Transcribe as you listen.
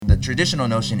traditional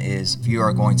notion is if you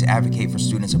are going to advocate for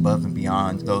students above and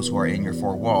beyond those who are in your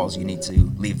four walls, you need to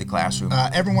leave the classroom.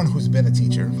 Everyone who's been a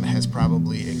teacher has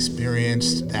probably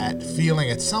experienced that feeling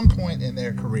at some point in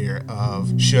their career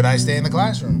of, should I stay in the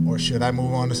classroom or should I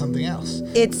move on to something else?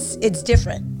 It's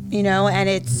different, and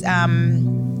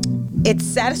it's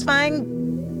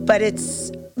satisfying, but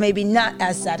it's maybe not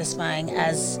as satisfying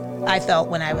as I felt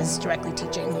when I was directly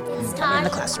teaching in the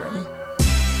classroom.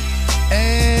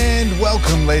 And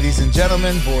welcome, ladies and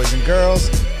gentlemen, boys and girls,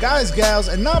 guys, gals,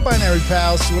 and non-binary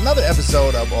pals to another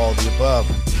episode of All the Above,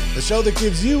 the show that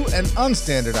gives you an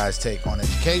unstandardized take on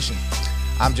education.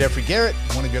 I'm Jeffrey Garrett,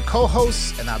 one of your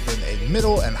co-hosts, and I've been a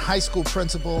middle and high school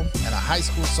principal and a high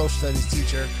school social studies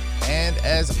teacher. And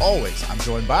as always, I'm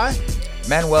joined by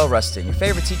Manuel Rustin, your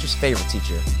favorite teacher's favorite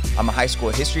teacher. I'm a high school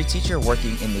history teacher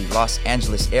working in the Los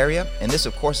Angeles area, and this,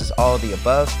 of course, is All the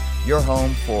Above, your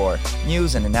home for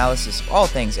news and analysis of all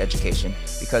things education,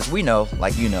 because we know,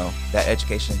 like you know, that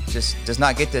education just does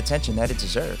not get the attention that it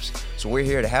deserves. So we're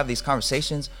here to have these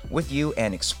conversations with you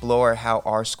and explore how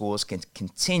our schools can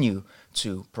continue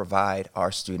to provide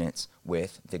our students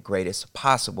with the greatest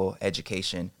possible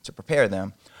education to prepare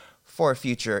them for a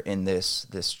future in this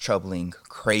troubling,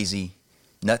 crazy,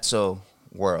 nutso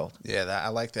world. Yeah, I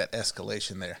like that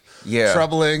escalation there. Yeah.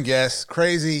 Troubling, yes.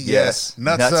 Crazy, yes.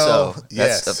 Nutso,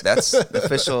 yes. That's the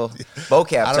official vocab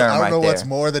term right there. I don't know what's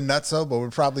more than nutso, but we're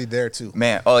probably there too.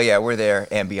 Man, oh yeah, we're there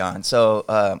and beyond.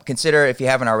 So consider, if you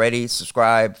haven't already,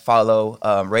 subscribe, follow,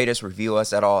 rate us, review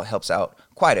us. That all helps out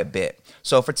quite a bit.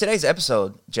 So for today's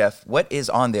episode, Jeff, what is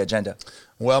on the agenda?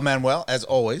 Well, Manuel, as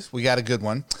always, we got a good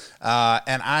one.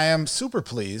 And I am super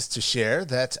pleased to share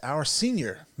that our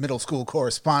senior middle school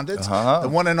correspondent, the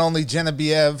one and only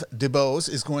Genevieve DeBose,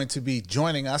 is going to be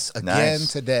joining us again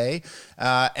today.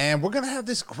 And we're going to have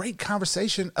this great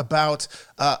conversation about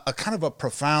a kind of a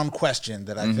profound question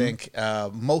that I think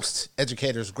most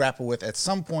educators grapple with at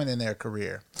some point in their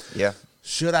career. Yeah.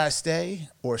 Should I stay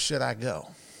or should I go?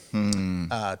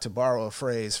 To borrow a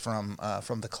phrase from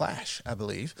The Clash, I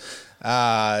believe.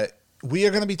 We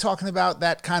are going to be talking about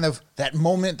that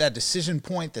moment, that decision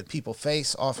point that people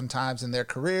face oftentimes in their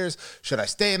careers. Should I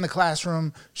stay in the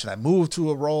classroom? Should I move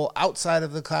to a role outside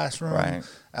of the classroom? Right.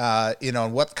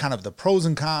 And what kind of the pros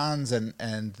and cons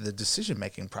and the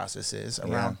decision-making process is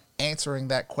around answering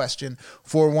that question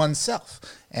for oneself.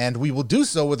 And we will do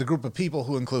so with a group of people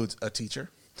who includes a teacher.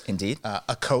 Indeed.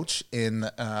 A coach in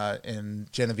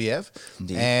Genevieve.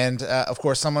 Indeed. And, of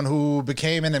course, someone who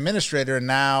became an administrator and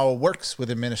now works with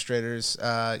administrators,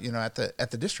 at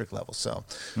the district level. So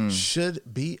should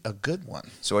be a good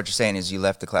one. So what you're saying is you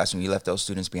left the classroom, you left those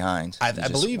students behind. I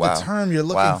believe the term you're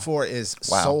looking for is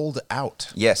sold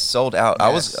out. Yes, sold out.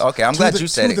 Yes. I'm glad you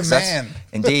said it. To the man.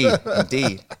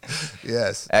 Indeed.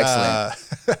 Yes.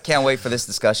 Excellent. Can't wait for this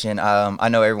discussion. I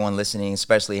know everyone listening,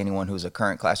 especially anyone who's a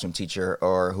current classroom teacher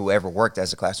or whoever worked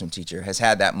as a classroom teacher, has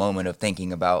had that moment of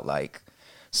thinking about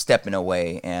stepping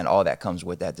away and all that comes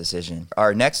with that decision.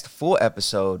 Our next full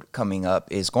episode coming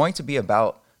up is going to be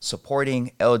about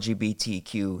supporting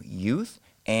LGBTQ youth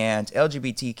and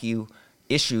LGBTQ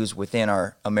issues within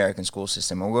our American school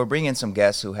system. And we'll bring in some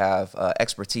guests who have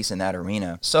expertise in that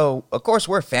arena. So, of course,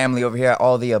 we're family over here at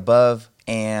All the Above,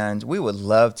 and we would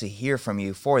love to hear from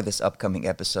you for this upcoming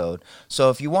episode. So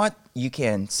if you want, you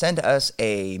can send us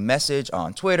a message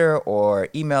on Twitter or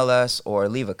email us or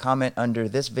leave a comment under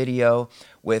this video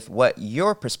with what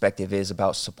your perspective is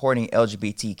about supporting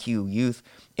LGBTQ youth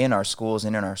in our schools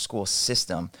and in our school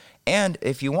system. And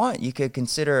if you want, you could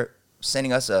consider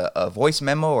sending us a voice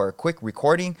memo or a quick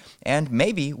recording, and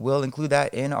maybe we'll include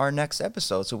that in our next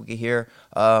episode so we can hear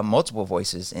multiple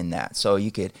voices in that. So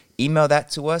you could email that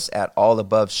to us at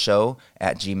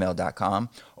allaboveshow@gmail.com,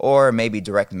 or maybe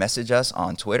direct message us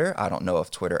on Twitter. I don't know if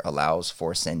Twitter allows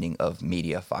for sending of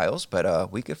media files,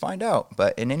 but we could find out.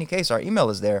 But in any case, our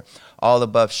email is there,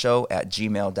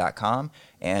 allaboveshow@gmail.com.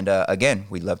 And again,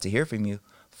 we'd love to hear from you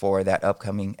for that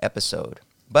upcoming episode.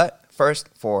 But first,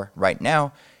 for right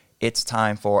now, it's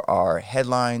time for our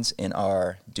headlines in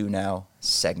our Do Now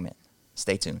segment.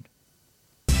 Stay tuned.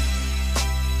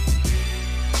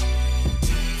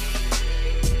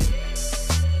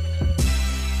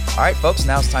 All right, folks,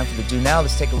 now it's time for the Do Now.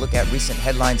 Let's take a look at recent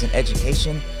headlines in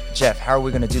education. Jeff, how are we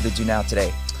going to do the Do Now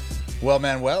today? Well,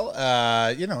 Manuel,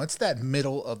 it's that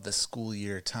middle of the school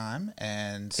year time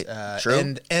and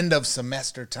end of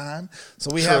semester time.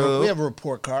 So we have a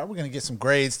report card. We're going to get some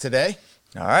grades today.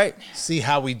 All right. See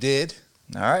how we did.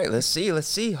 All right, let's see.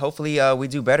 Hopefully we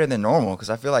do better than normal, because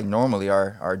I feel like normally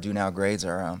our Do Now grades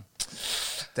are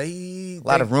a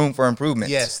lot of room for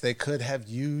improvement. Yes, they could have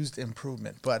used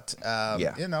improvement, but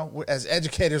you know, as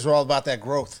educators, we're all about that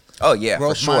growth. Oh yeah,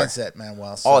 growth for sure. mindset,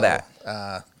 Manuel. So, all that.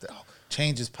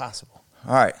 Change is possible.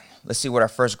 All right, let's see what our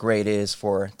first grade is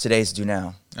for today's Do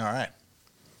Now. All right.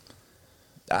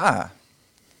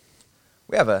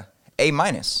 We have a A-.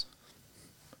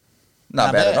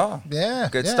 Not bad at all. Yeah.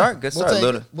 Good start. Good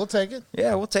start. We'll take it.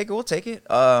 Yeah, we'll take it.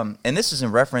 And this is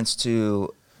in reference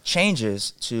to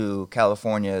changes to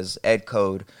California's Ed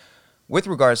Code with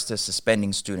regards to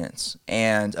suspending students.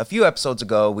 And a few episodes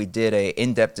ago, we did a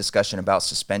in-depth discussion about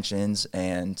suspensions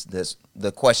and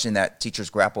the question that teachers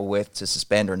grapple with to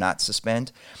suspend or not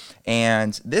suspend.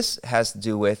 And this has to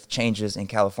do with changes in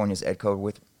California's Ed Code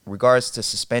with regards to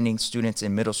suspending students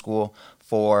in middle school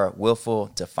for willful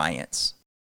defiance.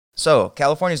 So,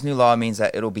 California's new law means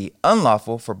that it'll be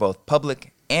unlawful for both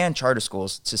public and charter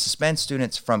schools to suspend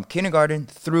students from kindergarten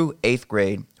through 8th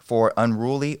grade for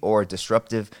unruly or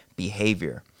disruptive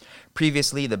behavior.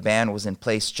 Previously, the ban was in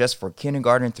place just for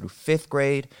kindergarten through 5th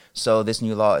grade, so this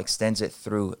new law extends it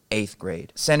through 8th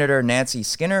grade. Senator Nancy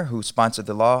Skinner, who sponsored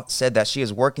the law, said that she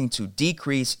is working to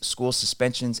decrease school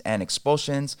suspensions and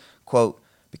expulsions, quote,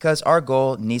 because our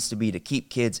goal needs to be to keep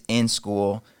kids in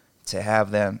school, to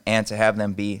have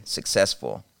them be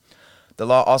successful. The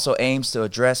law also aims to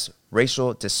address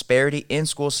racial disparity in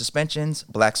school suspensions.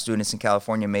 Black students in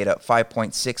California made up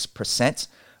 5.6%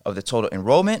 of the total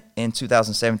enrollment in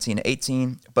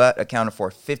 2017-18, but accounted for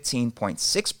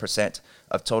 15.6%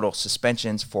 of total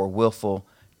suspensions for willful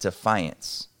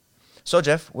defiance. So,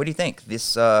 Jeff, what do you think?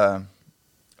 This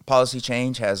policy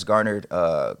change has garnered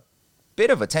a bit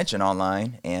of attention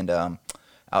online and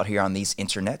out here on these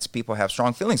internets. People have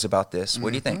strong feelings about this. What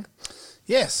do you think?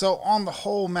 Yeah, so on the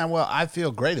whole, Manuel, I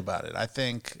feel great about it. I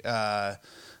think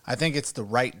it's the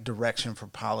right direction for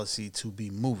policy to be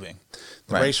moving.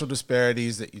 The racial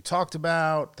disparities that you talked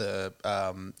about, the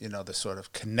sort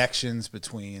of connections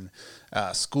between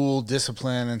school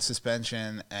discipline and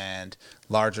suspension and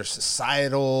larger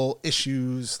societal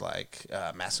issues like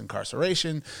mass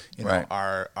incarceration,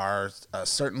 are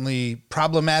certainly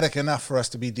problematic enough for us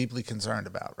to be deeply concerned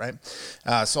about, right?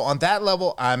 So on that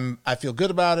level, I feel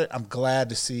good about it. I'm glad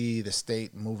to see the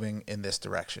state moving in this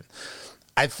direction.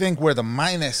 I think where the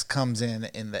minus comes in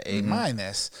the A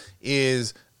minus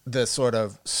is the sort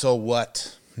of so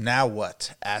what, now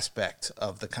what aspect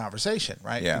of the conversation,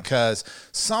 right? Yeah. Because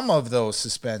some of those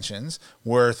suspensions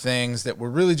were things that were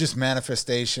really just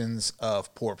manifestations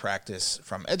of poor practice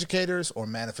from educators or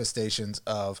manifestations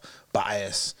of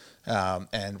bias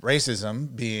and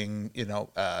racism being,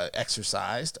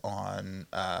 exercised on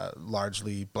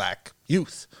largely black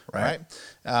youth, right?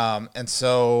 And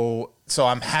so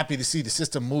I'm happy to see the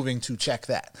system moving to check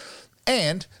that.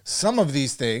 And some of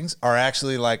these things are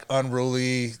actually like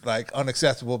unruly, like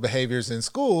unacceptable behaviors in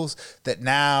schools that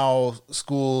now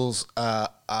schools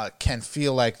can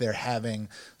feel like they're having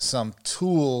some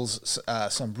tools,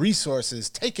 some resources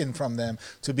taken from them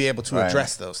to be able to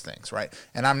address those things, right?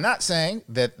 And I'm not saying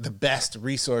that the best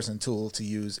resource and tool to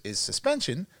use is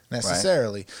suspension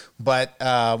necessarily, but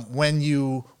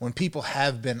when people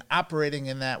have been operating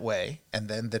in that way and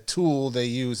then the tool they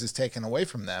use is taken away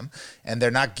from them and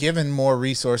they're not given more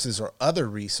resources or other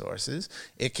resources,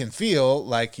 it can feel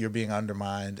like you're being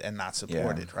undermined and not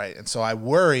supported, right? And so I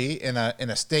worry in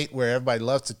a state where everybody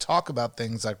loves to talk about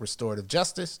things like restorative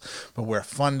justice, but where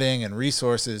funding and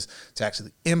resources to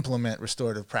actually implement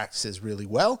restorative practices really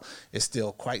well is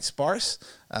still quite sparse.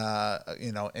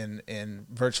 In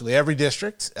virtually every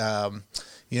district, I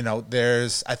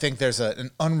think there's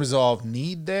an unresolved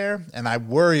need there, and I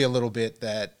worry a little bit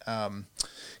that,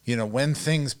 when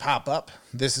things pop up,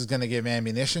 this is going to give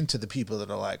ammunition to the people that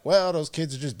are like, well, those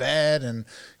kids are just bad, and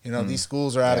these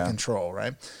schools are out of control,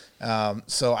 right?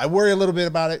 So I worry a little bit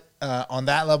about it on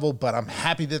that level, but I'm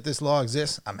happy that this law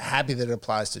exists. I'm happy that it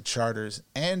applies to charters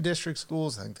and district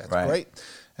schools. I think that's great,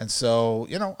 and so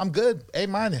I'm good. A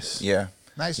minus. Yeah.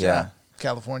 Nice job,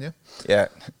 California. Yeah,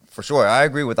 for sure. I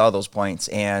agree with all those points.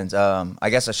 And I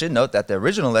guess I should note that the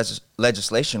original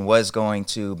legislation was going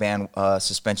to ban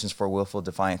suspensions for willful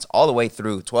defiance all the way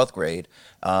through 12th grade,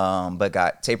 but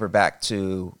got tapered back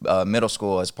to middle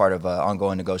school as part of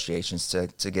ongoing negotiations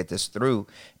to get this through.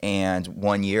 And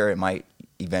 1 year, it might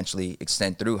eventually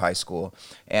extend through high school.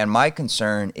 And my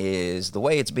concern is the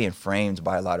way it's being framed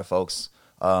by a lot of folks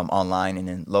online and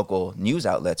in local news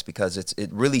outlets, because it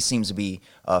really seems to be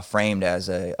framed as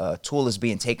a tool is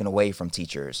being taken away from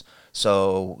teachers.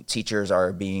 So teachers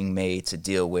are being made to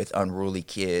deal with unruly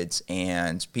kids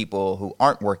and people who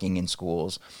aren't working in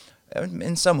schools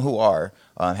and some who are,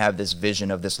 have this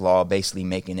vision of this law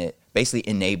basically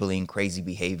enabling crazy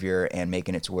behavior and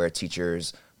making it to where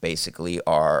teachers basically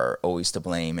are always to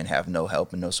blame and have no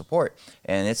help and no support.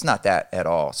 And it's not that at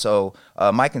all. So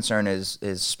my concern is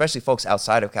especially folks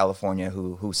outside of California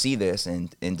who see this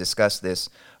and discuss this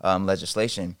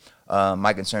legislation.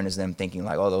 My concern is them thinking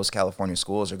like, oh, those California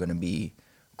schools are going to be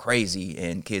crazy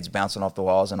and kids bouncing off the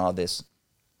walls and all this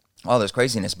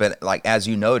craziness. But like, as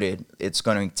you noted, it's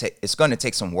going to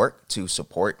take some work to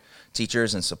support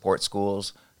teachers and support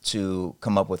schools to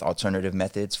come up with alternative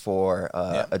methods for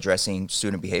addressing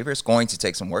student behavior. It's going to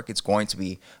take some work. It's going to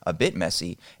be a bit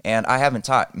messy. And I haven't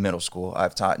taught middle school.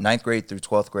 I've taught 9th grade through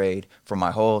 12th grade for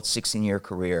my whole 16-year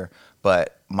career.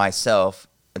 But myself,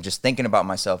 just thinking about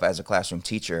myself as a classroom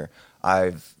teacher,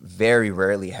 I've very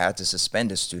rarely had to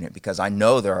suspend a student because I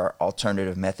know there are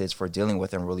alternative methods for dealing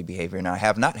with unruly behavior. And I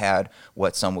have not had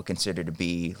what some would consider to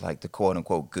be like the quote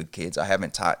unquote good kids. I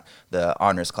haven't taught the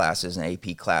honors classes and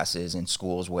AP classes in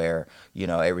schools where,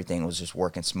 everything was just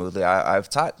working smoothly.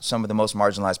 I've taught some of the most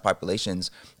marginalized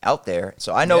populations out there.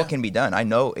 So I know it can be done. I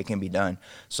know it can be done.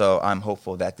 So I'm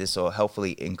hopeful that this will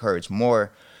hopefully encourage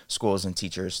more schools and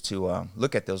teachers to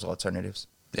look at those alternatives.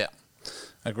 Yeah.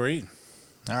 Agreed.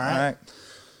 All right.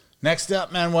 Next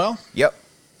up, Manuel. Yep.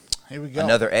 Here we go.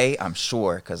 Another A, I'm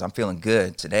sure, because I'm feeling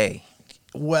good today.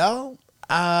 Well,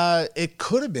 it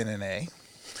could have been an A.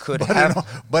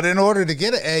 But in order to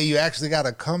get an A, you actually got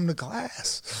to come to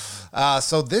class.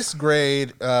 So this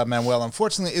grade, Manuel,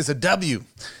 unfortunately, is a W.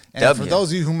 And for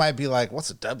those of you who might be like, what's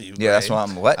a W grade? Yeah, that's why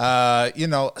I'm what?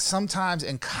 Sometimes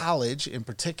in college, in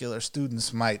particular,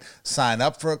 students might sign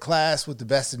up for a class with the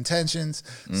best intentions,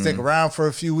 stick around for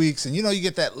a few weeks, and you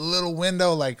get that little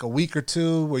window, like a week or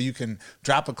two, where you can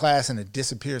drop a class and it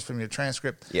disappears from your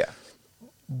transcript. Yeah.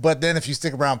 But then if you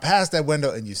stick around past that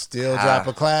window and you still drop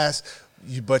a class,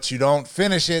 but you don't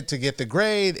finish it to get the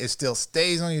grade, it still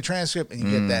stays on your transcript and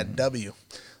you get that W.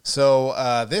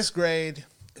 So this grade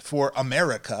for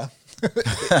America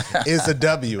is a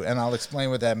W, and I'll explain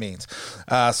what that means.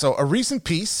 So a recent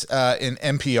piece in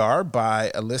NPR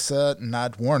by Alyssa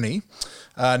Nadworny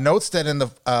notes that in the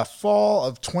fall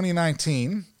of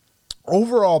 2019,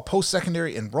 overall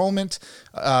post-secondary enrollment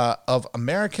of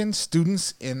American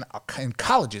students in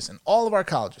colleges, in all of our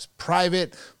colleges,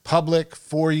 private, public,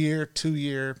 4-year,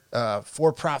 2-year,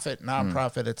 for-profit,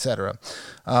 nonprofit, etc.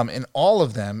 In all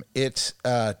of them, it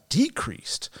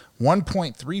decreased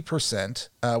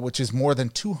 1.3%, which is more than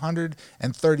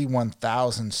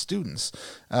 231,000 students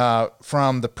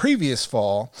from the previous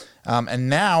fall. And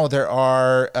now there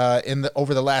are,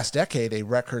 over the last decade, a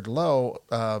record low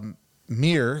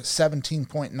mere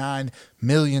 17.9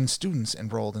 million students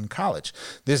enrolled in college.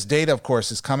 This data, of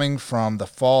course, is coming from the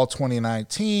fall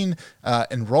 2019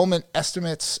 enrollment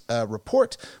estimates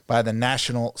report by the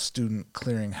National Student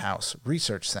Clearinghouse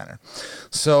Research Center.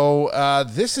 So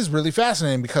this is really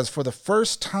fascinating because for the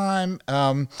first time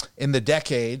in the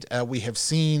decade, we have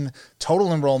seen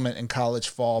total enrollment in college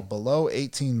fall below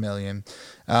 18 million.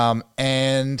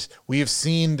 And we have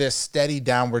seen this steady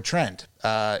downward trend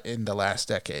in the last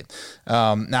decade.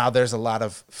 Now, there's a lot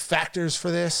of factors for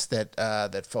this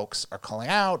that folks are calling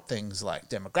out, things like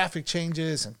demographic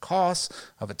changes and costs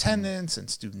of attendance and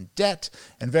student debt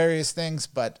and various things.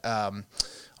 But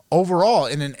overall,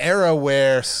 in an era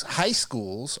where high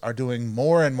schools are doing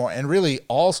more and more, and really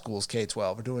all schools,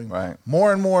 K-12, are doing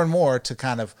more and more and more to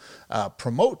kind of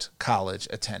promote college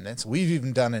attendance. We've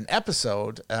even done an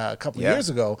episode a couple of years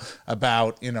ago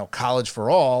about, college for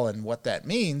all and what that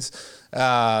means.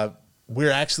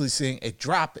 We're actually seeing a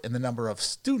drop in the number of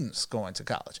students going to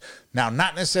college. Now,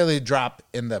 not necessarily a drop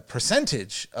in the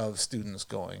percentage of students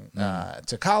going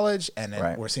to college, and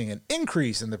then we're seeing an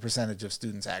increase in the percentage of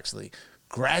students actually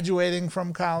graduating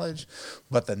from college,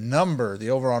 but the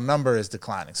overall number is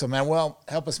declining. So, Manuel,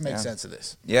 help us make sense of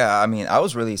this. Yeah, I mean, I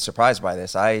was really surprised by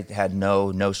this. I had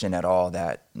no notion at all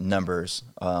that numbers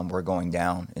were going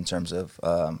down in terms of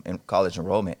in college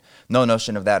enrollment. No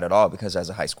notion of that at all, because as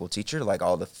a high school teacher, like,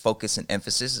 all the focus and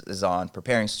emphasis is on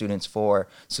preparing students for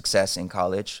success in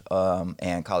college,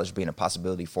 and college being a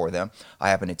possibility for them. I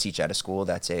happen to teach at a school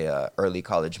that's a early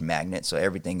college magnet, so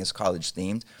everything is college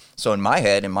themed. So in my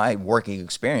head, in my working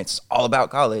experience, it's all about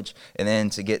college. And then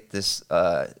to get this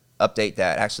update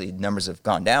that actually numbers have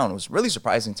gone down was really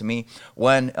surprising to me.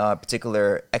 One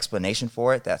particular explanation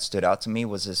for it that stood out to me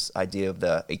was this idea of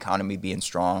the economy being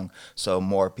strong, so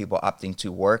more people opting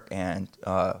to work and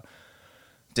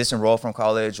disenroll from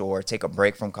college or take a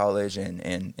break from college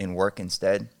and work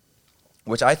instead,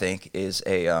 which I think is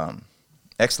a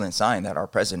excellent sign that our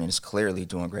president is clearly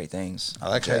doing great things. I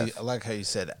like how you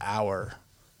said our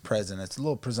president. It's a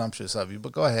little presumptuous of you,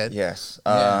 but go ahead. Yes,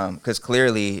 Yeah. because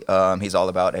clearly he's all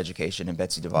about education, and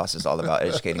Betsy DeVos is all about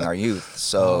educating our youth.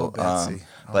 So, Betsy.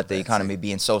 but the Betsy. economy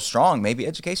being so strong, maybe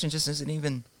education just isn't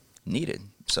even needed.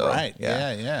 So, Right.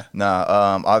 Yeah.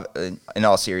 No, in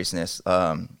all seriousness,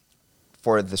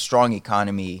 for the strong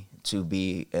economy to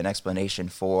be an explanation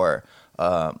for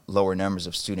lower numbers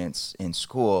of students in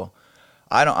school,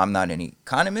 I'm not an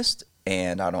economist,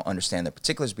 and I don't understand the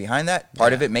particulars behind that.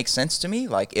 Part of it makes sense to me,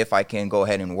 like if I can go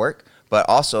ahead and work, but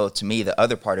also to me, the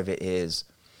other part of it is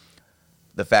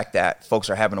the fact that folks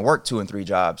are having to work 2 and 3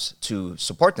 jobs to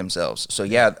support themselves. So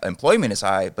yeah, employment is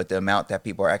high, but the amount that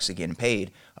people are actually getting paid,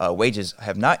 wages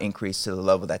have not increased to the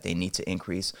level that they need to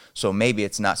increase. So maybe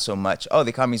it's not so much, oh, the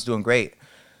economy's doing great,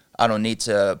 I don't need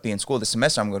to be in school this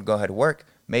semester, I'm going to go ahead and work.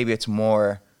 Maybe it's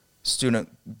more student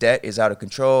debt is out of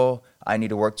control, I need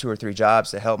to work 2 or 3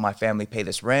 jobs to help my family pay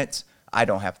this rent, I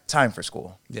don't have time for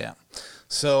school. Yeah.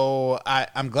 So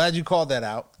I'm glad you called that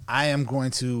out. I am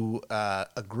going to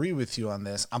agree with you on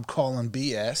this. I'm calling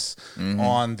BS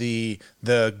on the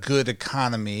good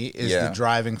economy is the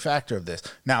driving factor of this.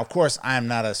 Now, of course, I am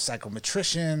not a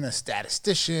psychometrician, a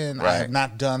statistician. Right. I have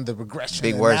not done the regression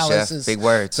Big words, analysis Jeff. Big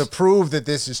words. to prove that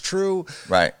this is true.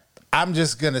 Right. I'm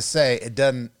just going to say it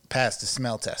doesn't pass the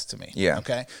smell test to me. Yeah.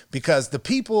 Okay. Because the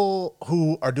people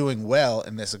who are doing well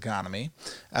in this economy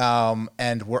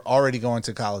and were already going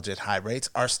to college at high rates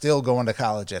are still going to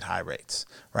college at high rates.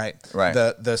 Right. Right.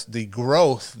 The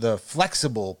growth, the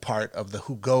flexible part of the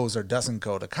who goes or doesn't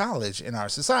go to college in our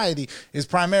society is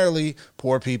primarily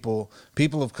poor people,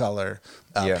 people of color,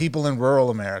 people in rural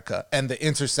America, and the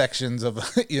intersections of,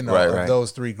 of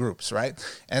those 3 groups. Right.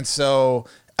 And so,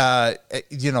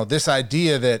 this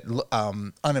idea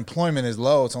that unemployment is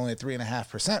low, it's only at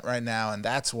 3.5% right now, and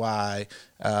that's why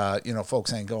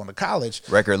folks ain't going to college.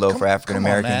 Record low for African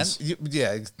Americans.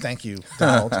 Thank you,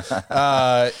 Donald.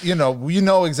 You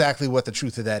know exactly what the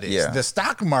truth of that is. Yeah. The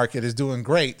stock market is doing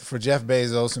great for Jeff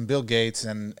Bezos and Bill Gates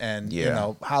and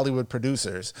Hollywood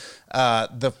producers.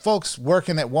 The folks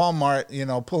working at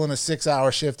Walmart, pulling a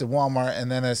 6-hour shift at Walmart and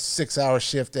then a 6-hour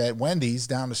shift at Wendy's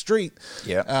down the street,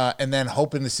 and then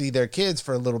hoping to see their kids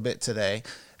for a little bit today.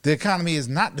 The economy is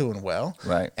not doing well.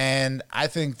 Right. And I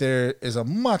think there is a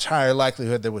much higher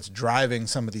likelihood that what's driving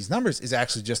some of these numbers is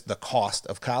actually just the cost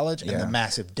of college and the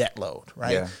massive debt load,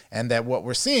 right? Yeah. And that what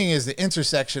we're seeing is the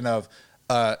intersection of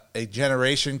a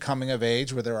generation coming of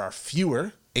age where there are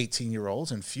fewer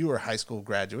 18-year-olds and fewer high school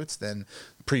graduates than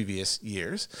previous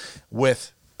years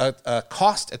with a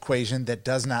cost equation that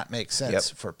does not make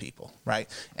sense for people, right?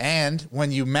 And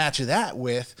when you match that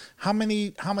with how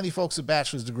many folks with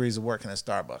bachelor's degrees are working at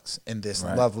Starbucks in this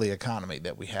lovely economy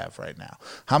that we have right now?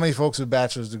 How many folks with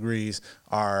bachelor's degrees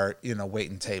are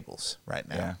waiting tables right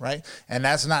now, right? And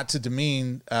that's not to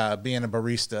demean being a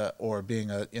barista or being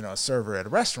a server at a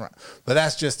restaurant, but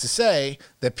that's just to say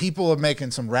that people are making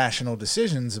some rational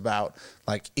decisions about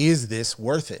is this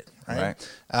worth it? Right.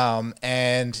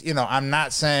 And I'm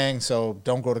not saying, so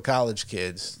don't go to college,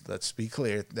 kids. Let's be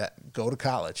clear that go to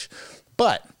college.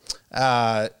 But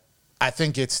I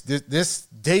think it's this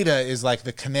data is like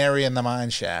the canary in the mine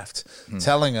shaft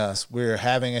telling us we're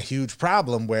having a huge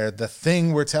problem where the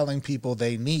thing we're telling people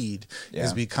they need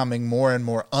is becoming more and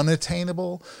more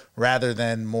unattainable rather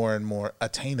than more and more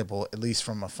attainable, at least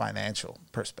from a financial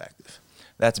perspective.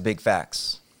 That's big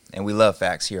facts. And we love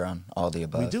facts here on All the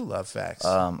Above. We do love facts.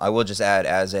 I will just add,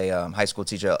 as a high school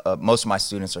teacher, most of my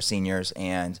students are seniors,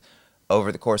 and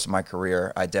over the course of my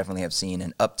career, I definitely have seen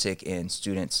an uptick in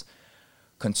students'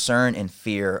 concern and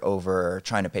fear over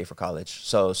trying to pay for college.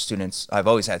 So I've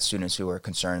always had students who are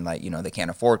concerned, they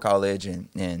can't afford college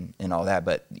and all that,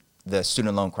 but the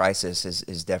student loan crisis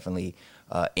is definitely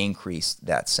increased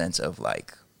that sense of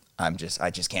I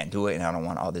just can't do it, and I don't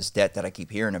want all this debt that I keep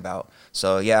hearing about.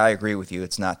 So yeah, I agree with you.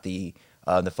 It's not the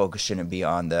focus shouldn't be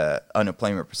on the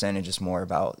unemployment percentage. It's more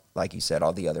about, like you said,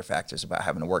 all the other factors about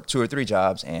having to work 2 or 3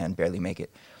 jobs and barely make it.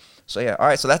 So yeah, all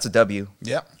right. So that's a W.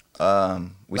 Yep.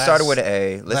 We started with an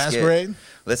A. Grade.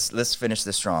 Let's finish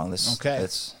this strong. We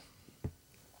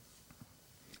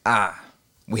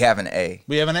have an A.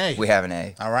 We have an A. We have an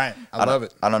A. All right. I love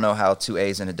it. I don't know how 2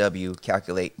 A's and a W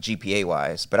calculate GPA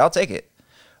wise, but I'll take it.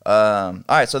 All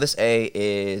right, so this A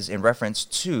is in reference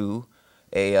to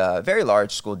a very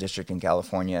large school district in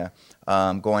California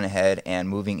going ahead and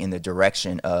moving in the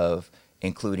direction of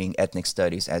including ethnic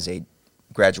studies as a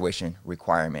graduation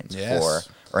requirement for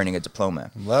earning a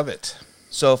diploma. Love it.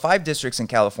 So 5 districts in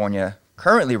California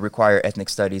currently require ethnic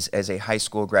studies as a high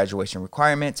school graduation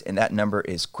requirement, and that number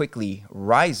is quickly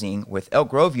rising with Elk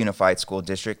Grove Unified School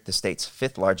District, the state's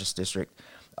 5th largest district,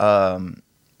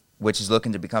 which is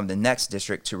looking to become the next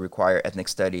district to require ethnic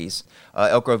studies.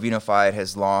 Elk Grove Unified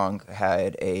has long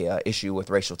had a issue with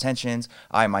racial tensions.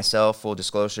 I myself, full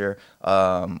disclosure,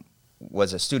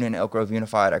 was a student in Elk Grove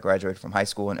Unified. I graduated from high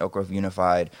school in Elk Grove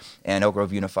Unified, and Elk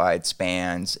Grove Unified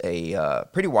spans a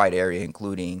pretty wide area,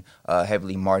 including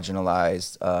heavily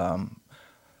marginalized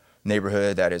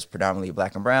neighborhood that is predominantly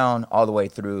black and brown, all the way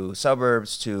through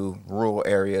suburbs to rural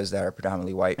areas that are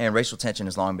predominantly white. And racial tension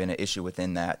has long been an issue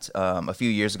within that. A few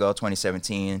years ago,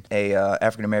 2017, a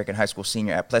African-American high school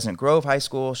senior at Pleasant Grove High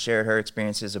School shared her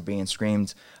experiences of being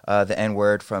screamed the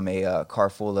N-word from a car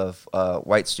full of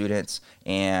white students,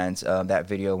 and that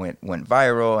video went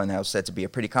viral, and that was said to be a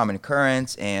pretty common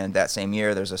occurrence. And that same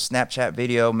year, there's a Snapchat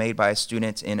video made by a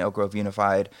student in Elk Grove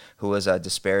Unified who was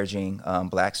disparaging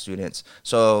black students.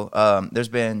 So there's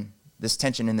been this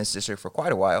tension in this district for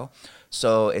quite a while.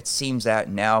 So it seems that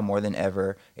now more than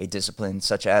ever, a discipline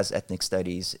such as ethnic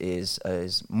studies is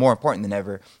more important than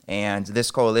ever. And this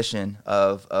coalition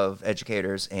of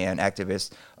educators and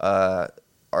activists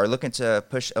are looking to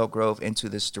push Elk Grove into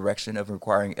this direction of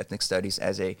requiring ethnic studies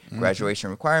as a graduation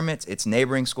requirement. Its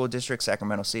neighboring school district,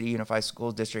 Sacramento City Unified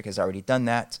School District, has already done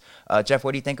that. Jeff,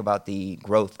 what do you think about the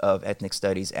growth of ethnic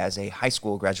studies as a high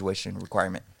school graduation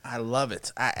requirement? I love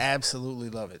it. I absolutely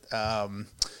love it.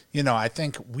 I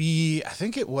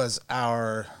think it was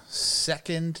our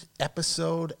second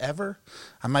episode ever.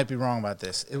 I might be wrong about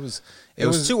this. It was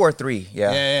 2 or 3.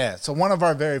 Yeah. So one of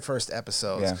our very first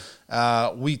episodes,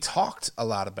 we talked a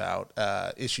lot about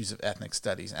issues of ethnic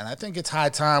studies, and I think it's high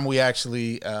time we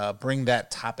actually bring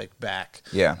that topic back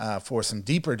for some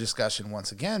deeper discussion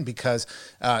once again, because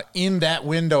in that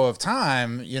window of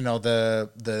time,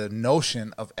 the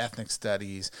notion of ethnic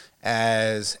studies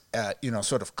as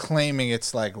sort of claiming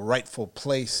its like rightful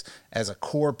place as a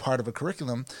core part of a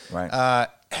curriculum, right.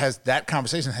 That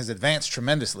conversation has advanced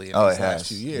tremendously in these last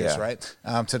few years, right?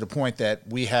 To the point that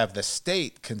we have the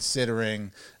state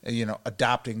considering,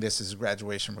 adopting this as a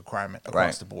graduation requirement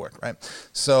across the board, right?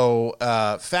 So,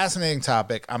 fascinating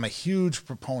topic. I'm a huge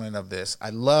proponent of this.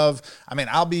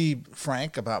 I'll be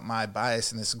frank about my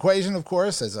bias in this equation, of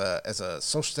course, as a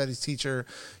social studies teacher.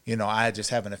 I just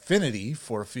have an affinity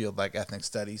for a field like ethnic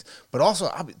studies, but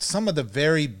also some of the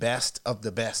very best of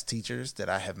the best teachers that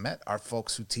I have met are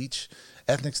folks who teach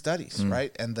ethnic studies,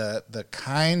 right? And the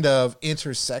kind of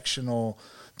intersectional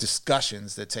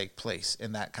discussions that take place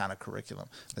in that kind of curriculum.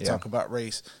 They talk about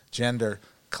race, gender,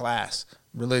 class,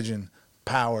 religion,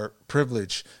 power,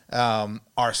 privilege,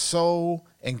 are so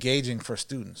engaging for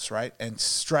students, right? And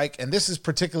this is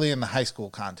particularly in the high school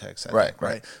context, I think,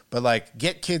 right? But like,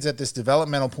 get kids at this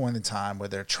developmental point in time where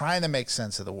they're trying to make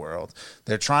sense of the world.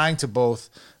 They're trying to both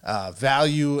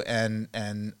value and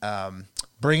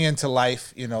bring into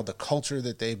life, the culture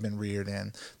that they've been reared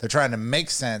in. They're trying to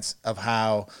make sense of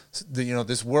how,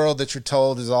 this world that you're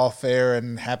told is all fair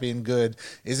and happy and good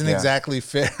isn't exactly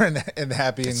fair and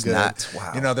happy and good. It's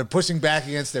not. Wow. They're pushing back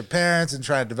against their parents and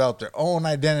trying to develop their own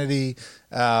identity.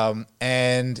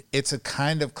 And it's a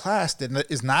kind of class that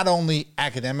is not only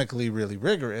academically really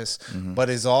rigorous,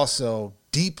 but is also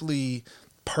deeply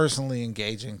personally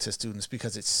engaging to students,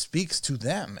 because it speaks to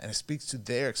them and it speaks to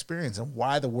their experience and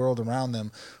why the world around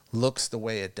them looks the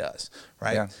way it does,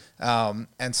 right?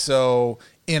 And so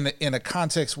in a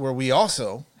context where we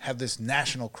also have this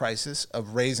national crisis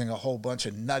of raising a whole bunch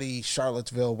of nutty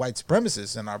Charlottesville white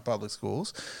supremacists in our public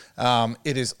schools,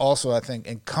 it is also, I think,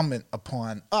 incumbent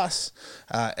upon us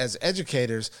as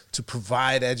educators to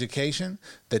provide education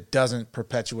that doesn't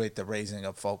perpetuate the raising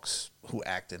of folks who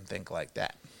act and think like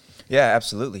that. Yeah,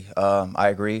 absolutely. I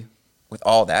agree with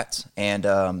all that. And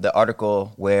the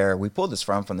article where we pulled this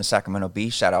from the Sacramento Bee,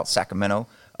 shout out Sacramento,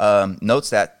 notes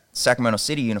that Sacramento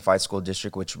City Unified School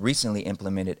District, which recently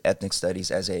implemented ethnic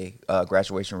studies as a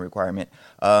graduation requirement,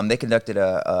 they conducted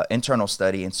an internal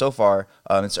study, and so far,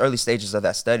 it's early stages of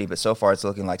that study, but so far it's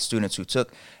looking like students who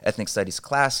took ethnic studies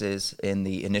classes in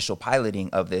the initial piloting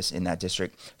of this in that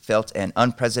district felt an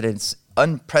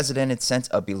unprecedented sense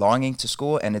of belonging to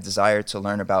school and a desire to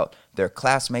learn about their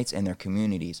classmates and their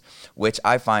communities, which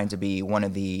I find to be one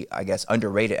of the,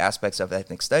 underrated aspects of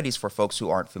ethnic studies for folks who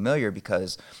aren't familiar,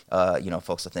 because,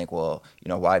 folks will think, well,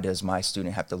 why does my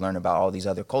student have to learn about all these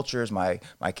other cultures? My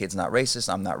kid's not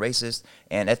racist, I'm not racist.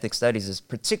 And ethnic studies is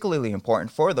particularly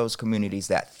important for those communities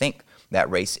that think that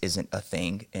race isn't a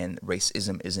thing and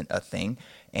racism isn't a thing,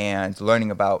 and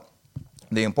learning about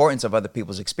the importance of other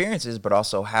people's experiences, but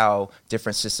also how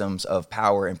different systems of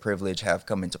power and privilege have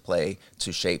come into play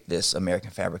to shape this American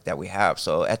fabric that we have.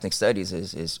 So ethnic studies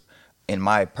is in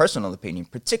my personal opinion,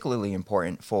 particularly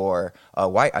important for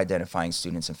white identifying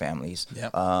students and families.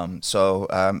 Yep. So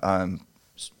I'm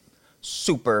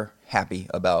super happy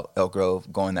about Elk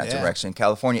Grove going that direction.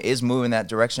 California is moving that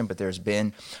direction, but there's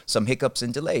been some hiccups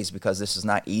and delays because this is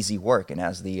not easy work. And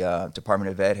as the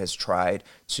Department of Ed has tried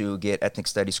to get ethnic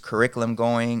studies curriculum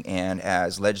going, and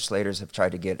as legislators have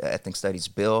tried to get an ethnic studies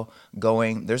bill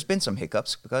going, there's been some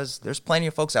hiccups because there's plenty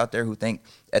of folks out there who think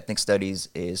ethnic studies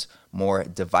is more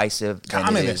divisive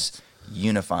than it is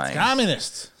unifying.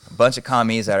 Communists. A bunch of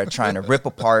commies that are trying to rip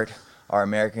apart our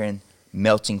American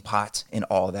melting pot and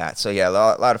all that. So yeah, a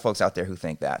lot of folks out there who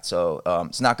think that. So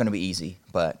it's not going to be easy,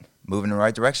 but moving in the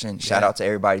right direction. Shout out to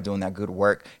everybody doing that good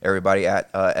work. Everybody at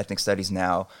Ethnic Studies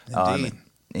Now.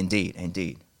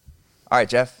 Indeed. All right,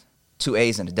 Jeff. 2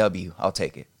 A's and a W. I'll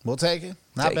take it. We'll take it.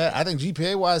 Not bad. I think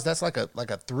GPA wise, that's like a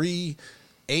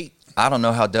 3.8. I don't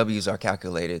know how W's are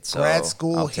calculated. So grad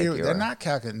school here, they're not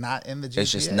calculated, not in the GPA.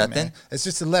 It's just nothing. Man. It's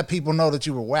just to let people know that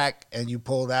you were whack and you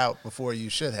pulled out before you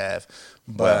should have.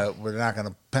 But we're not going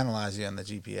to penalize you on the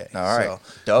GPA. All right.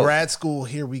 So, grad school,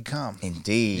 here we come.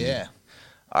 Indeed. Yeah.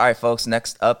 All right, folks.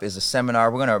 Next up is a seminar.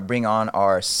 We're going to bring on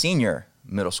our senior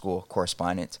middle school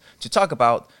correspondent to talk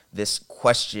about this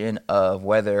question of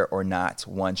whether or not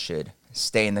one should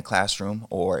stay in the classroom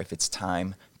or if it's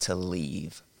time to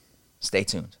leave. Stay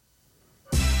tuned.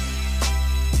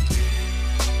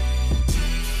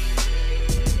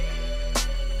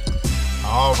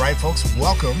 All right, folks,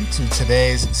 welcome to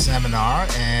today's seminar.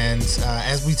 And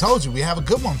as we told you, we have a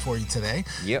good one for you today.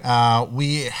 Yep.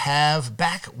 We have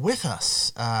back with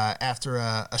us, after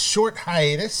a short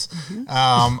hiatus,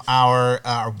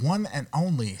 our one and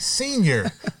only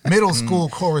senior middle school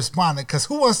correspondent. Because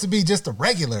who wants to be just a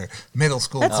regular middle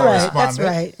school correspondent? That's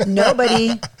right.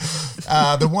 Nobody.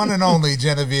 The one and only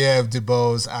Genevieve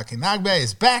DuBose Akinagbe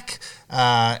is back.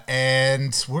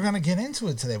 And we're gonna get into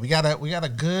it today. We got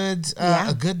a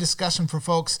good discussion for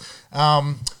folks.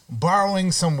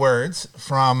 Borrowing some words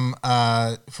from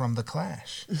The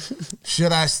Clash.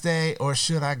 Should I stay or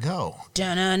should I go?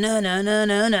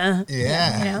 No.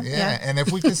 Yeah. And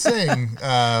if we could sing,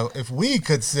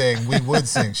 we would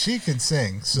sing. She could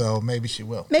sing, so maybe she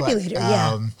will. Maybe later.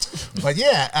 But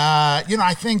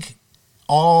I think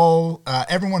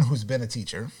everyone who's been a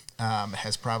teacher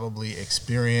has probably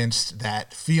experienced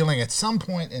that feeling at some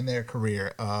point in their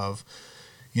career of,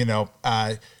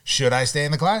 should I stay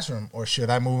in the classroom or should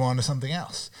I move on to something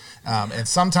else? And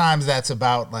sometimes that's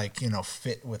about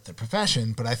fit with the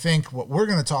profession. But I think what we're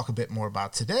going to talk a bit more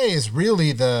about today is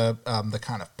really the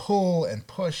kind of pull and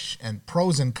push and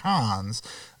pros and cons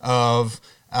of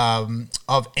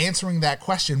answering that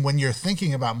question when you're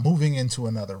thinking about moving into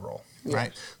another role.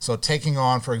 Right. So taking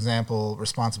on, for example,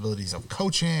 responsibilities of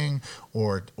coaching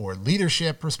or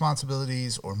leadership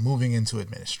responsibilities or moving into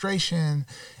administration.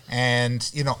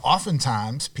 And,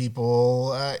 oftentimes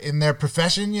people in their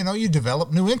profession, you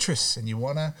develop new interests and you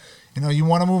want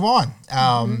to move on.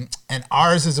 And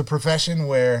ours is a profession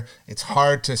where it's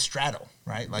hard to straddle.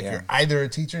 Right? You're either a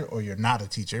teacher or you're not a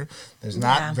teacher. There's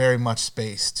not very much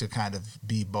space to kind of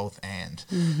be both and.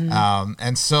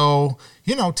 And so,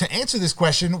 to answer this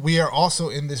question, we are also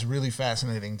in this really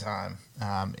fascinating time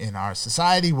in our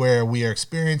society where we are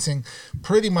experiencing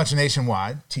pretty much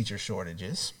nationwide teacher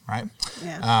shortages, right?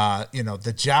 Yeah.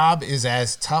 The job is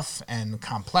as tough and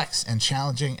complex and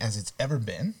challenging as it's ever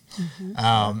been.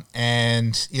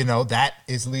 And, that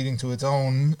is leading to its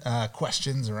own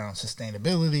questions around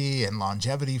sustainability and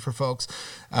longevity for folks.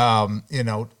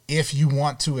 If you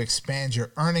want to expand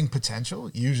your earning potential,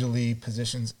 usually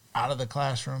positions out of the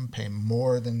classroom pay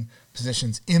more than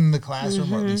positions in the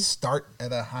classroom, or at least start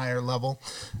at a higher level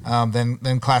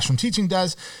than classroom teaching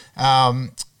does.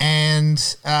 And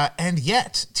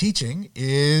yet teaching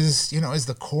is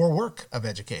the core work of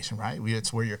education, right?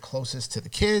 It's where you're closest to the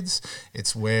kids.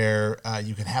 It's where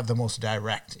you can have the most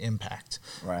direct impact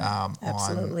on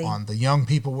the young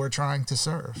people we're trying to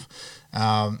serve.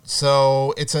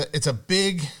 So it's a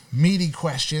big, meaty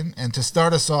question. And to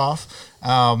start us off,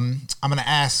 I'm going to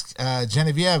ask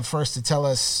Genevieve first to tell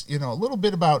us, a little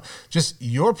bit about just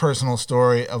your personal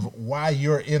story of why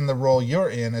you're in the role you're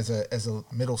in as a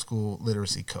middle school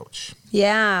literacy coach.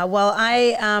 Yeah, well,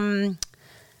 I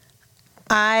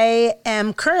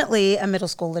am currently a middle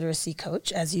school literacy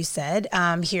coach, as you said,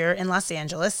 here in Los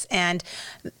Angeles. And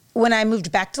when I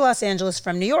moved back to Los Angeles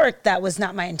from New York, that was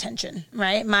not my intention,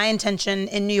 right? My intention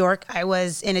in New York, I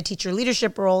was in a teacher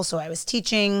leadership role, so I was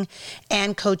teaching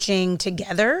and coaching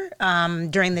together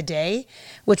during the day,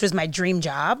 which was my dream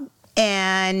job.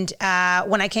 And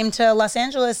when I came to Los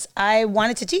Angeles, I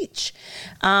wanted to teach.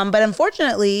 But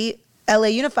unfortunately, LA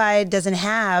Unified doesn't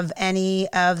have any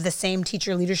of the same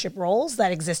teacher leadership roles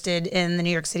that existed in the New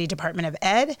York City Department of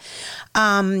Ed.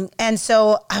 And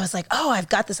so I was like, oh, I've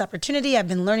got this opportunity. I've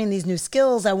been learning these new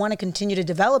skills. I want to continue to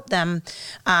develop them.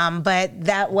 But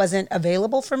that wasn't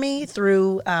available for me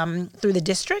through the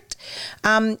district.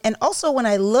 And also when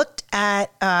I looked at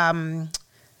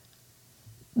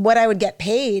what I would get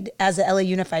paid as a LA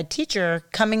Unified teacher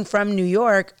coming from New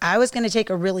York, I was going to take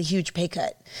a really huge pay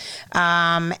cut.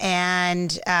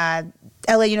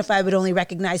 LA Unified would only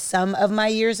recognize some of my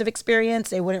years of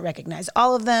experience. They wouldn't recognize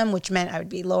all of them, which meant I would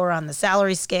be lower on the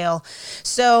salary scale.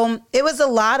 So it was a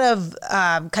lot of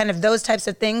kind of those types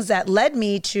of things that led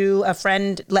me to a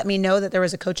friend let me know that there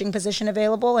was a coaching position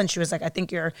available. And she was like, I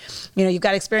think you've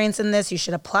got experience in this. You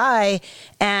should apply.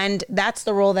 And that's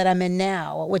the role that I'm in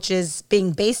now, which is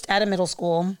being based at a middle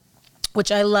school,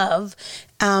 which I love,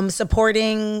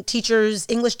 supporting teachers,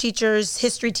 English teachers,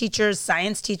 history teachers,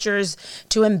 science teachers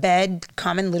to embed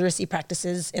common literacy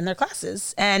practices in their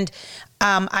classes. And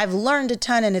I've learned a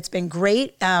ton and it's been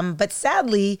great. But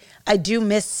sadly, I do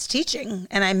miss teaching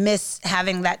and I miss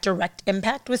having that direct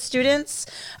impact with students.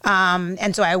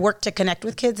 And so I work to connect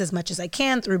with kids as much as I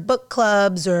can through book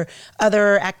clubs or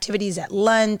other activities at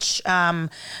lunch.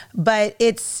 But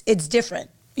it's different,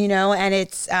 and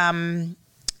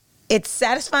it's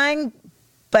satisfying,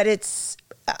 but it's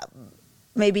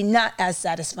maybe not as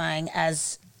satisfying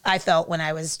as I felt when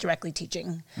I was directly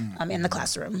teaching in the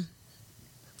classroom.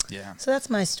 Yeah. So that's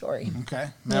my story. Okay.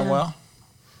 Manuel,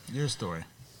 your story.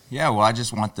 Yeah, well, I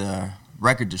just want the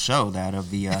record to show that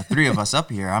of the three of us up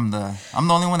here, I'm the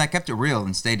only one that kept it real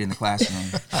and stayed in the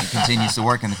classroom and continues to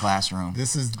work in the classroom.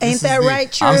 Ain't that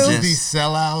right, True? This is the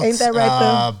sellout. Ain't that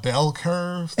right, bell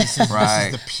curve. This is right.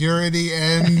 This is the purity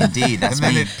end. Indeed, that's and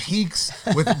then me. it peaks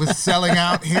with selling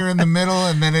out here in the middle,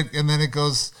 and then it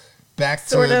goes back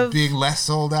sort to of being less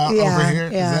sold out Yeah, over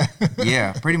here. yeah.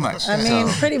 Yeah, pretty much. I mean,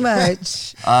 pretty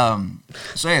much.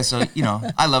 So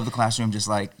I love the classroom just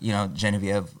like,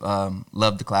 Genevieve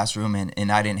loved the classroom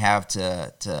and I didn't have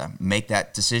to make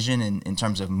that decision in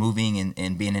terms of moving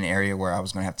and being in an area where I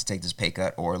was going to have to take this pay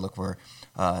cut or look for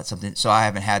something. So I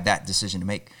haven't had that decision to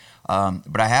make.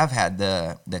 But I have had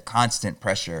the constant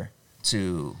pressure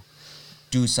to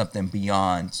do something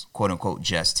beyond, quote unquote,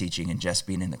 just teaching and just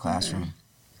being in the classroom. Mm-hmm.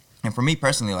 And for me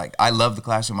personally, like, I love the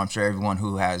classroom. I'm sure everyone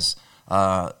who has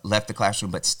left the classroom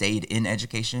but stayed in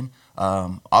education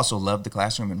also loved the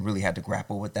classroom and really had to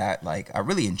grapple with that. Like, I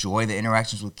really enjoy the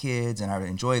interactions with kids and I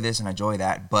enjoy this and I enjoy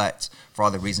that. But for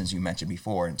all the reasons you mentioned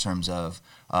before, in terms of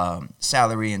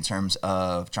salary, in terms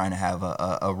of trying to have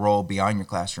a role beyond your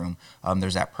classroom,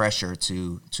 there's that pressure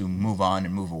to move on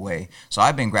and move away. So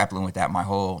I've been grappling with that my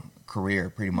whole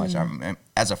career pretty much.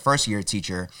 As a first year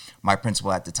teacher, my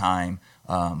principal at the time,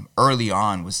 early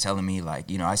on was telling me,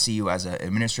 like, I see you as an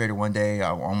administrator one day.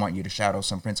 I want you to shadow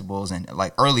some principals. And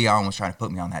like early on was trying to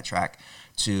put me on that track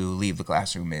to leave the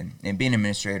classroom and be an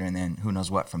administrator and then who knows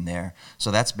what from there.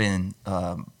 So that's been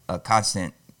a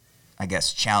constant, I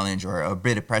guess, challenge or a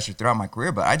bit of pressure throughout my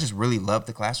career. But I just really love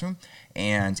the classroom.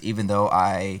 And even though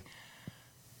I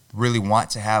really want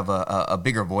to have a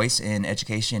bigger voice in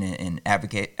education and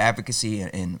advocacy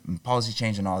and policy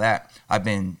change and all that, I've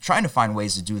been trying to find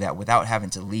ways to do that without having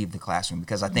to leave the classroom,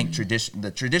 because I think the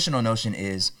traditional notion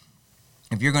is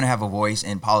if you're going to have a voice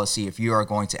in policy, if you are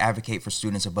going to advocate for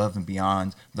students above and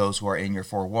beyond those who are in your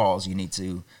four walls, you need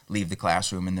to leave the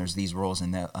classroom, and there's these roles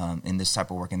in this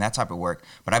type of work and that type of work.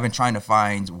 But I've been trying to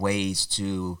find ways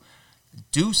to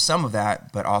do some of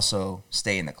that, but also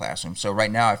stay in the classroom. So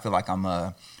right now I feel like I'm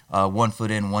a 1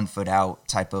 foot in, 1 foot out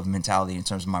type of mentality in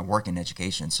terms of my work in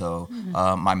education. So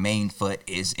my main foot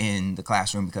is in the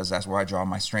classroom because that's where I draw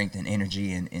my strength and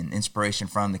energy and inspiration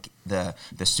from. The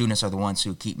students are the ones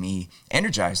who keep me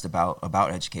energized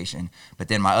about education. But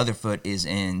then my other foot is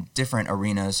in different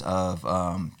arenas of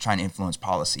trying to influence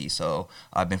policy. So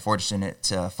I've been fortunate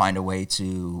to find a way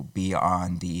to be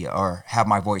or have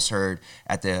my voice heard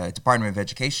at the Department of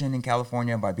Education in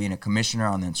California by being a commissioner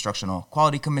on the Instructional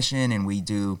Quality Commission, and we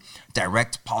do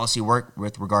direct policy work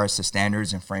with regards to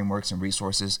standards and frameworks and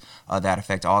resources that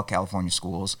affect all California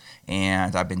schools.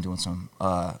 And I've been doing some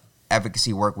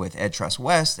advocacy work with Ed Trust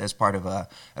West as part of a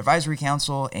advisory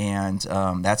council, and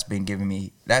that's given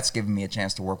me a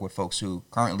chance to work with folks who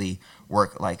currently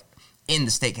work like in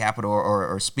the state capitol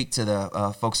or speak to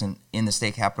the folks in the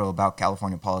state capitol about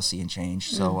California policy and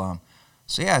change. So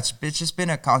yeah, it's just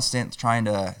been a constant trying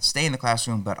to stay in the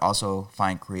classroom, but also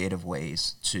find creative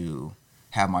ways to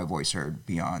have my voice heard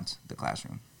beyond the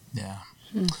classroom. Yeah.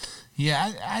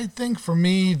 Yeah, I think for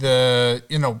me,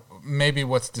 maybe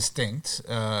what's distinct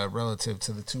relative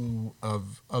to the two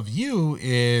of you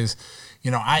is,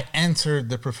 I entered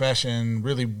the profession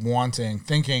really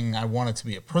thinking I wanted to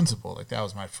be a principal. Like that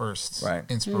was my first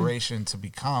inspiration to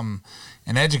become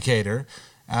an educator.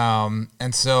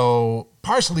 And so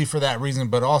partially for that reason,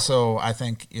 but also I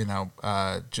think,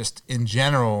 just in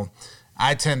general,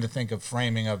 I tend to think of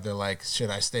framing of the like, should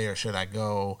I stay or should I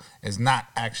go, as not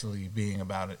actually being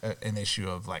about an issue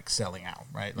of like selling out,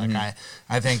 right? Like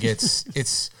I think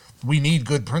it's we need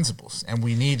good principals and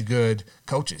we need good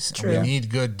coaches and we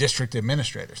need good district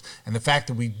administrators. And the fact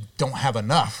that we don't have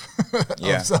enough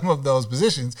of some of those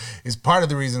positions is part of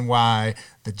the reason why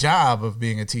the job of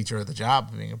being a teacher or the job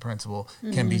of being a principal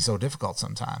can be so difficult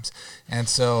sometimes. And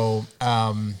so,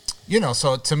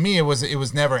 so to me, it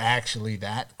was never actually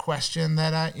that question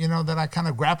that I kind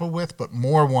of grappled with, but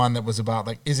more one that was about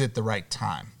like, is it the right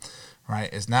time,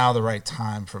 right? Is now the right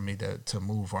time for me to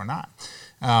move or not?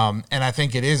 And I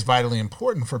think it is vitally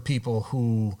important for people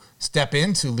who step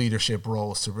into leadership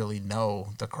roles to really know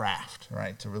the craft,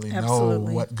 right? To really know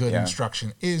what good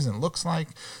instruction is and looks like,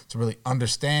 to really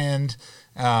understand,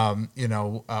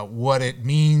 what it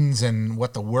means and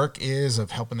what the work is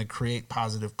of helping to create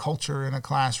positive culture in a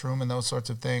classroom and those sorts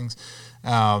of things.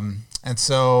 And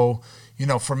so,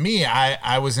 for me,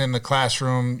 I was in the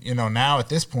classroom, now at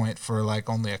this point for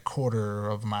like only a quarter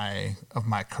of my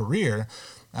career.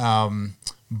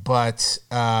 But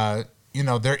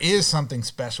there is something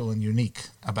special and unique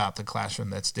about the classroom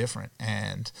that's different.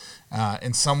 And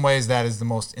in some ways that is the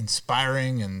most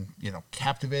inspiring and,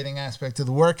 captivating aspect of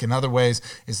the work. In other ways,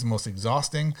 it's the most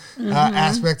exhausting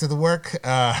aspect of the work.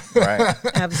 Right.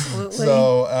 Absolutely.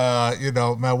 So,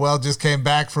 Manuel just came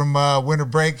back from winter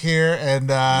break here and,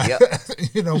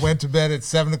 went to bed at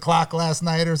 7:00 last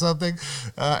night or something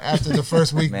after the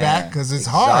first week back because it's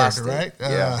exhausted. Hard,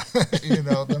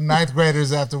 right? The ninth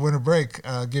graders after winter break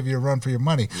give you a run for your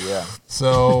money. Yeah.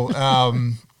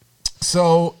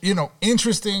 So,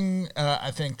 interesting,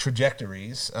 I think,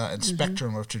 trajectories and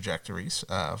spectrum of trajectories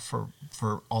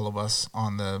for all of us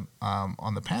on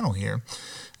the panel here.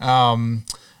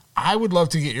 I would love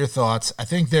to get your thoughts. I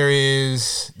think there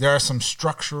are some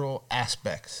structural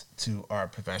aspects to our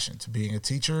profession, to being a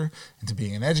teacher and to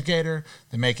being an educator,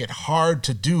 that make it hard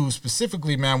to do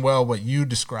specifically, Manuel, what you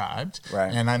described.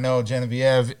 Right. And I know,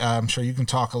 Genevieve, I'm sure you can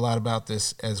talk a lot about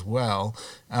this as well.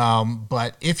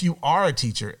 But if you are a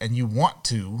teacher and you want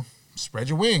to spread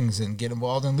your wings and get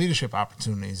involved in leadership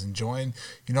opportunities and join,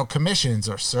 commissions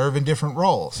or serve in different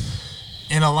roles,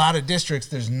 in a lot of districts,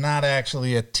 there's not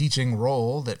actually a teaching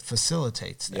role that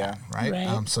facilitates that,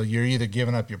 right? So you're either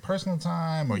giving up your personal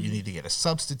time or you need to get a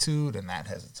substitute, and that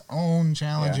has its own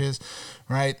challenges,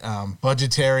 right?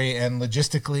 Budgetary and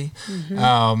logistically.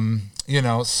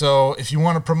 So if you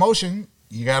want a promotion,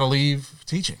 you got to leave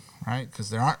teaching, right?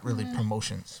 Because there aren't really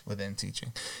promotions within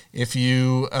teaching. If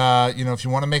you, if you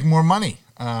want to make more money,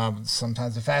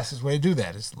 sometimes the fastest way to do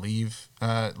that is leave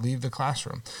the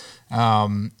classroom.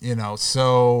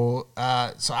 So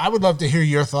I would love to hear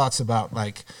your thoughts about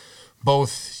like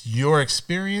both your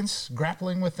experience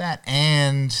grappling with that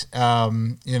and,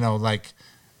 like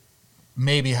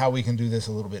maybe how we can do this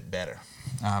a little bit better.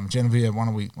 Genevieve, why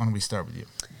don't we start with you?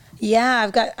 Yeah,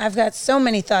 I've got so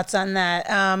many thoughts on that.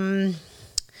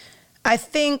 I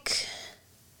think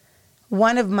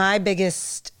one of my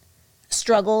biggest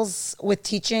struggles with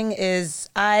teaching is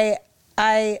I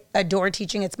adore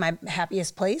teaching. It's my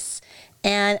happiest place.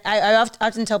 And I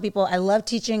often tell people I love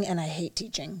teaching and I hate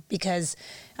teaching because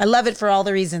I love it for all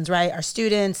the reasons, right? Our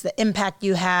students, the impact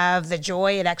you have, the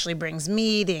joy it actually brings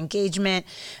me, the engagement,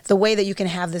 the way that you can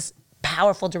have this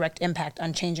powerful direct impact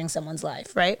on changing someone's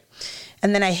life, right?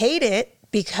 And then I hate it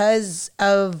because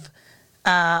of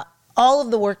all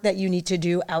of the work that you need to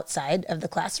do outside of the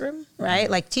classroom, right?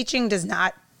 Like teaching does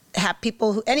not have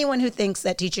anyone who thinks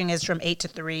that teaching is from 8 to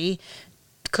 3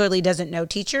 clearly doesn't know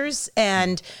teachers.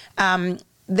 And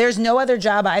there's no other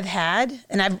job I've had,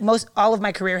 and all of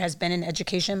my career has been in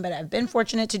education, but I've been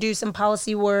fortunate to do some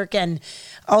policy work and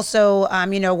also,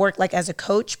 work like as a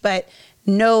coach, but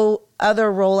no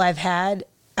other role I've had,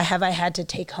 I had to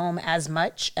take home as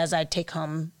much as I took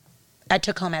home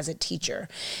as a teacher.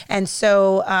 And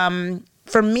so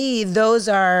for me, those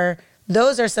are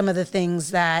some of the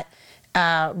things that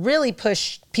really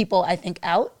push people, I think,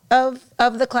 out of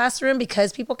the classroom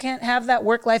because people can't have that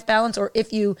work-life balance. Or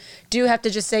if you do have to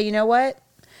just say, you know what,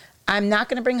 I'm not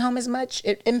going to bring home as much,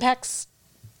 it impacts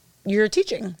your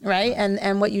teaching, right?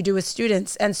 And what you do with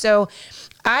students. And so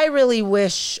I really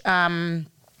wish for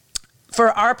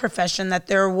our profession that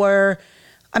there were,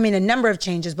 a number of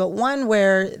changes, but one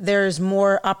where there's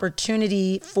more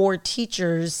opportunity for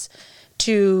teachers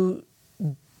to,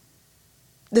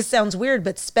 this sounds weird,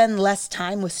 but spend less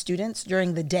time with students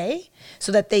during the day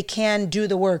so that they can do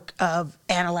the work of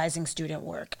analyzing student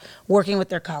work, working with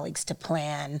their colleagues to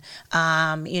plan,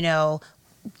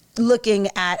 looking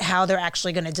at how they're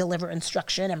actually going to deliver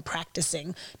instruction and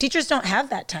practicing. Teachers don't have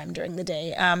that time during the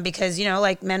day because,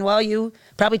 like Manuel, you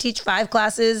probably teach 5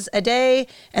 classes a day,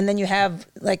 and then you have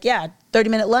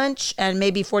 30-minute lunch and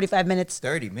maybe 45 minutes.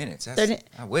 30 minutes? 30,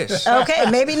 I wish.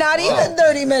 Okay, maybe not even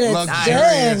 30 minutes. Luxurious.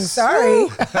 Dang, sorry.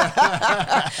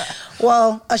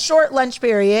 Well, a short lunch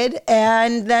period,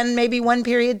 and then maybe one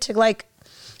period to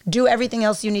do everything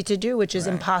else you need to do, which is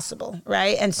impossible,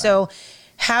 right? And so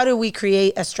how do we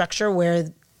create a structure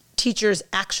where teachers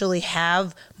actually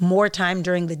have more time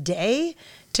during the day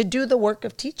to do the work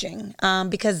of teaching?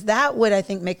 Because that would, I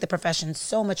think, make the profession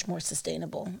so much more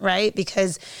sustainable, right?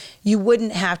 Because you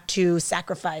wouldn't have to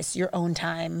sacrifice your own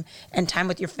time and time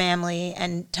with your family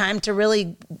and time to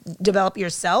really develop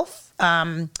yourself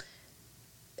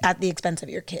at the expense of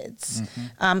your kids.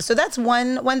 So that's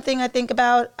one thing I think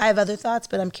about. I have other thoughts,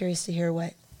 but I'm curious to hear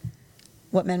what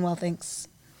Manuel thinks.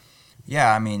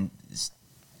 Yeah, I mean, it's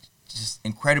just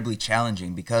incredibly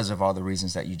challenging because of all the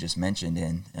reasons that you just mentioned.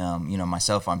 And,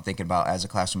 myself, I'm thinking about as a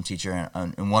classroom teacher,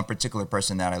 and one particular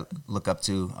person that I look up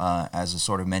to as a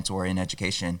sort of mentor in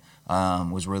education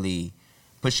was really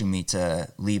pushing me to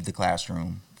leave the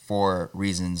classroom for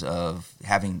reasons of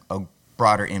having a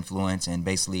broader influence. And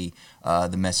basically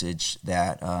the message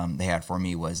that they had for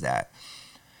me was that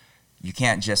you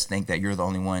can't just think that you're the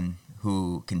only one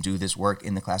who can do this work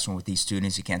in the classroom with these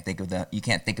students. You can't think of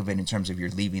it in terms of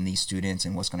you're leaving these students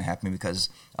and what's going to happen, because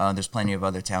there's plenty of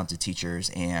other talented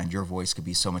teachers, and your voice could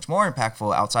be so much more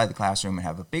impactful outside the classroom and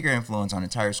have a bigger influence on an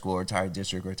entire school or entire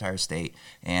district or entire state,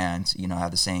 and how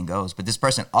the saying goes. But this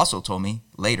person also told me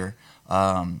later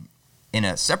in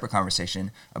a separate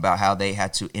conversation about how they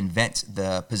had to invent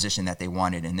the position that they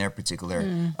wanted in their particular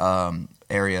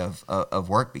area of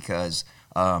work, because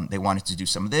they wanted to do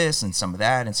some of this and some of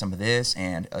that and some of this,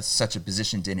 and such a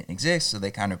position didn't exist. So they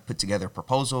kind of put together a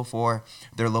proposal for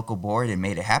their local board and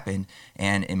made it happen.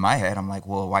 And in my head, I'm like,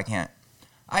 well, why can't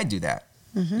I do that?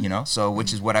 So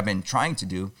which is what I've been trying to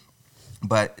do.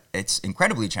 But it's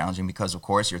incredibly challenging because, of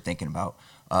course, you're thinking about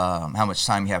how much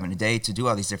time you have in a day to do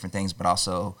all these different things. But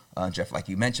also, Jeff, like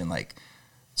you mentioned,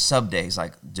 sub days,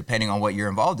 depending on what you're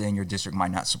involved in, your district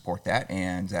might not support that,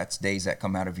 and that's days that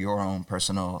come out of your own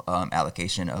personal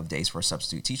allocation of days for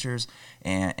substitute teachers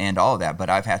and all of that. But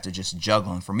I've had to just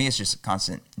juggle, and for me it's just a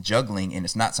constant juggling, and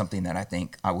it's not something that I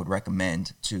think I would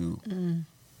recommend to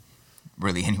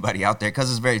really anybody out there, because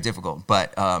it's very difficult.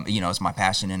 But it's my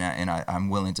passion, and I'm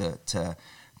willing to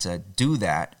do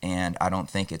that, and I don't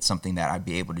think it's something that I'd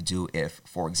be able to do if,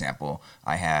 for example,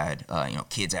 I had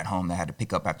kids at home that had to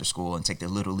pick up after school and take their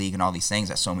little league and all these things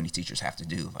that so many teachers have to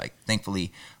do.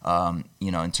 Thankfully,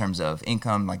 in terms of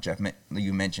income, like Jeff,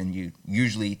 you mentioned, you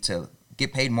usually, to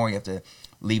get paid more, you have to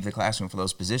leave the classroom for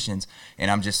those positions, and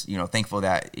I'm just thankful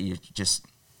that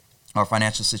our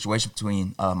financial situation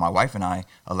between my wife and I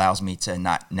allows me to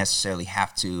not necessarily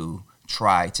have to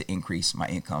try to increase my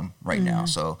income right now.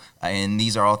 So, and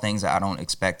these are all things that I don't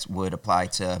expect would apply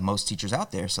to most teachers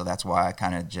out there. So that's why I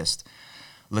kind of just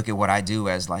look at what I do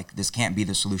as this can't be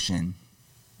the solution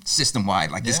system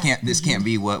wide. This can't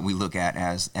be what we look at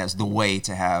as the way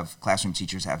to have classroom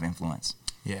teachers have influence.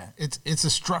 Yeah, it's a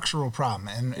structural problem,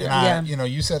 and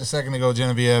you said a second ago,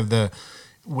 Genevieve,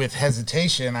 with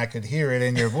hesitation, I could hear it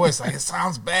in your voice. It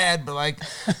sounds bad, but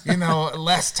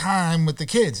less time with the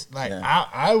kids.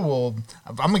 I'm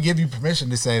going to give you permission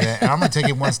to say that. And I'm going to take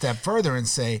it one step further and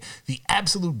say the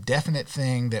absolute definite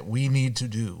thing that we need to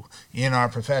do in our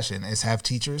profession is have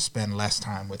teachers spend less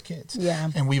time with kids.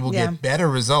 Yeah. And we will get better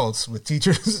results with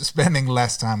teachers spending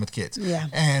less time with kids. Yeah.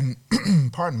 And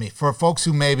pardon me, for folks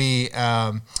who maybe,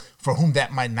 for whom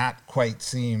that might not quite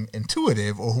seem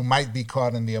intuitive, or who might be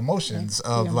caught in the emotions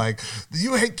of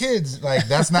you hate kids,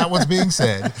 that's not what's being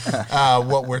said.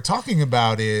 What we're talking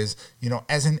about is,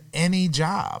 as in any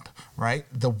job, right?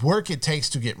 The work it takes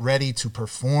to get ready to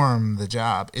perform the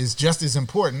job is just as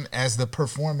important as the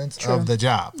performance of the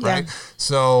job, right?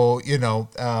 So,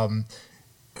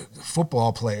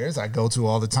 football players I go to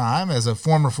all the time, as a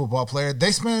former football player,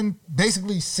 they spend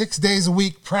basically 6 days a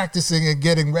week practicing and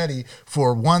getting ready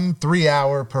for 1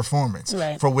 3-hour performance,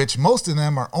 for which most of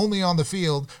them are only on the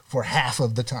field for half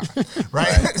of the time,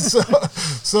 right?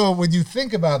 So when you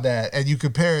think about that and you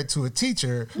compare it to a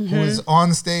teacher who is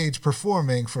on stage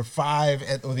performing for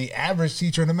 5, or the average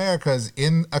teacher in America is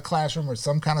in a classroom or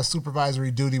some kind of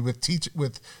supervisory duty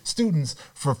with students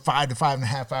for 5 to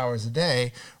 5.5 hours a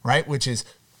day, right? Which is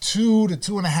 2 to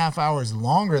 2.5 hours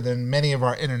longer than many of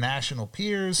our international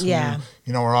peers who,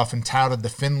 are often touted the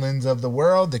Finlands of the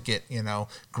world that get,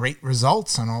 great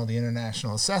results on all the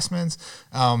international assessments.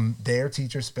 Their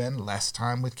teachers spend less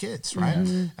time with kids,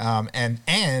 right?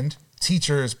 And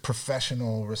teachers'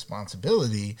 professional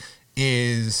responsibility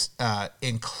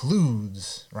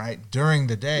includes, right, during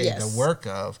the day, the work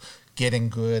of getting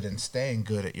good and staying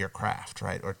good at your craft,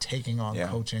 right? Or taking on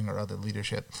coaching or other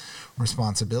leadership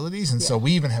responsibilities. And so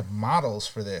we even have models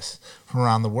for this from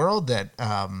around the world that,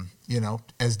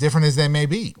 as different as they may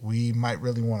be, we might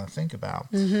really want to think about.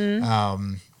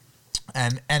 And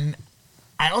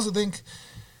I also think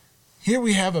here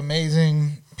we have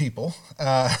amazing people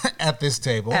at this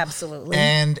table. Absolutely.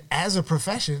 And as a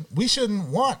profession, we shouldn't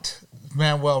want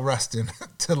Manuel Rustin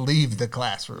to leave the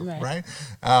classroom, right?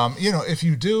 If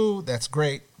you do, that's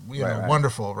great.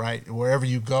 Wonderful, right? Wherever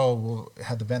you go, we'll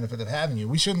have the benefit of having you.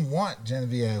 We shouldn't want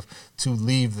Genevieve to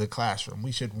leave the classroom.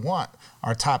 We should want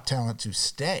our top talent to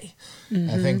stay.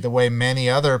 I think the way many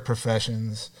other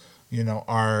professions,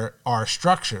 are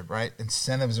structured, right?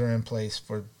 Incentives are in place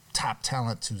for top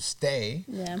talent to stay,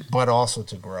 but also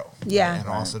to grow, and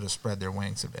also to spread their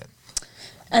wings a bit.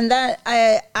 And that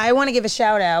I want to give a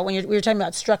shout out when we were talking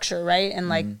about structure, right? And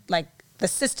like the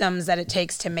systems that it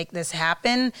takes to make this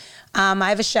happen. I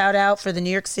have a shout out for the New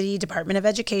York City Department of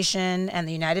Education and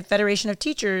the United Federation of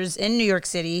Teachers in New York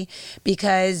City,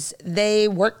 because they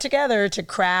work together to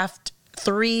craft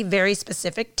 3 very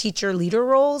specific teacher leader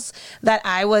roles that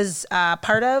I was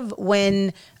part of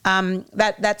when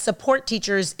that support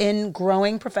teachers in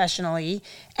growing professionally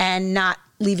and not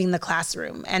leaving the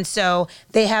classroom. And so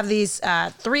they have these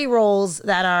 3 roles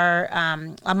that are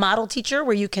a model teacher,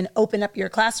 where you can open up your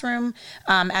classroom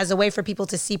as a way for people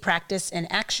to see practice in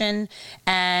action.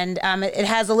 And it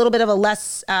has a little bit of a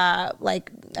less,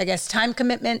 time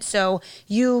commitment. So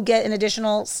you get an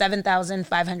additional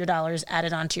 $7,500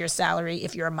 added onto your salary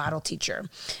if you're a model teacher.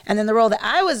 And then the role that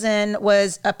I was in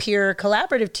was a peer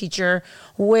collaborative teacher,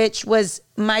 which was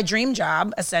my dream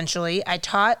job, essentially. I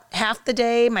taught half the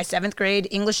day my 7th grade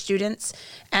English students,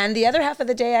 and the other half of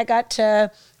the day I got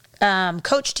to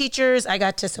coach teachers. I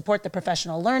got to support the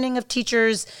professional learning of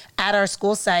teachers at our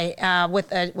school site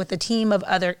with a team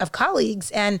of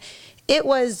colleagues, and it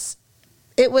was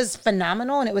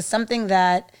phenomenal. And it was something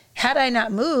that, had I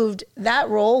not moved, that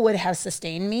role would have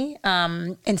sustained me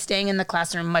in staying in the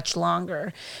classroom much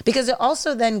longer, because it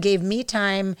also then gave me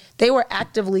time. They were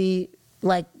actively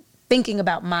thinking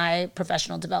about my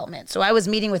professional development. So I was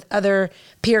meeting with other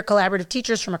peer collaborative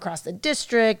teachers from across the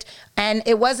district, and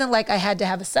it wasn't like I had to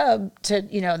have a sub to,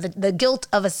 the guilt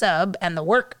of a sub and the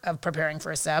work of preparing for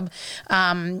a sub.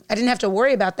 I didn't have to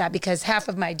worry about that, because half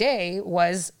of my day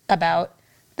was about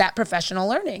that professional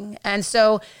learning. And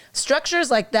so structures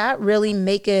like that really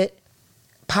make it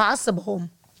possible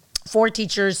for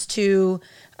teachers to,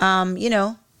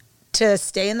 to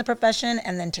stay in the profession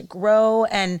and then to grow.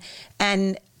 And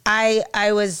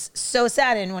I was so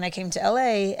saddened when I came to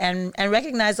LA and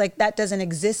recognized that doesn't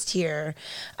exist here.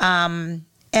 And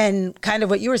kind of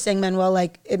what you were saying, Manuel,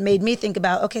 it made me think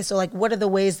about, okay, so what are the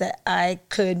ways that I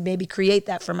could maybe create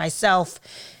that for myself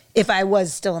if I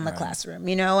was still in the classroom,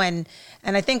 and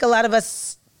I think a lot of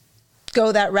us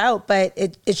go that route, but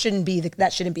it shouldn't be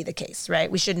that shouldn't be the case,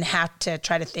 right? We shouldn't have to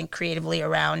try to think creatively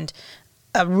around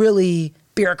a really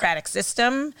bureaucratic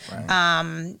system.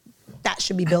 Right. That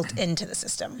should be built into the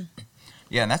system.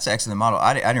 Yeah, and that's an excellent model.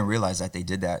 I didn't realize that they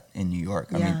did that in New York.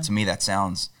 I mean, to me, that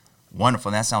sounds wonderful.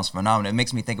 That sounds phenomenal. It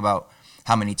makes me think about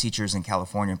how many teachers in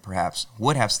California perhaps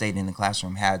would have stayed in the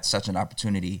classroom had such an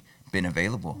opportunity been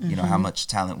available. How much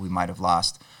talent we might have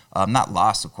lost. Not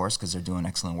lost, of course, because they're doing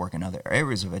excellent work in other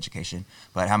areas of education,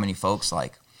 but how many folks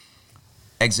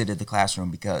exited the classroom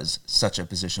because such a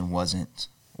position wasn't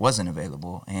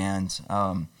available. And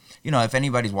if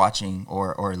anybody's watching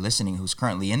or listening who's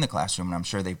currently in the classroom, and I'm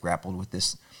sure they've grappled with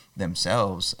this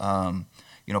themselves,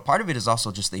 part of it is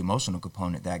also just the emotional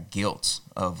component, that guilt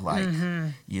of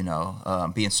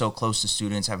being so close to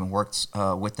students, having worked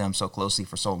with them so closely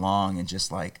for so long, and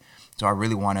just do I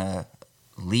really want to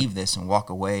leave this and walk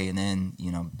away and then,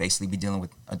 basically be dealing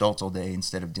with adults all day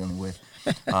instead of dealing with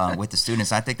the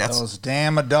students. I think that's those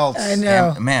damn adults. I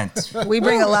know, man. We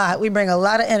bring a lot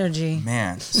of energy,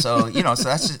 man. So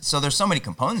so there's so many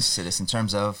components to this in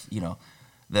terms of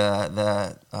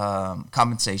the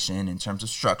compensation, in terms of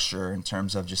structure, in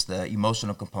terms of just the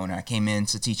emotional component. I came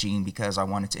into teaching because I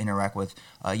wanted to interact with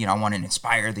I wanted to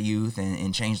inspire the youth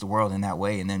and change the world in that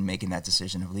way, and then making that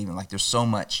decision of leaving. There's so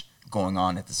much going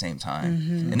on at the same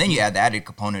time. And then you add the added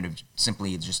component of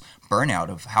simply just burnout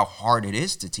of how hard it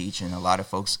is to teach. And a lot of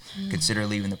folks consider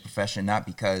leaving the profession not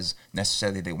because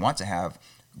necessarily they want to have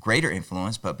greater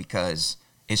influence, but because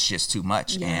it's just too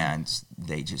much and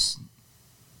they just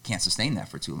can't sustain that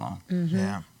for too long.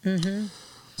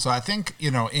 So I think,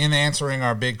 in answering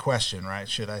our big question, right,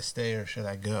 should I stay or should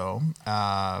I go?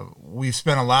 We've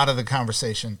spent a lot of the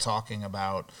conversation talking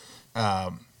about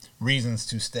reasons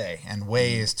to stay and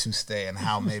ways to stay and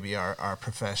how maybe our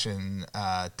profession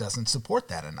doesn't support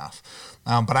that enough.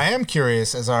 But I am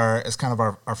curious as kind of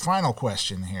our final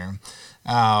question here,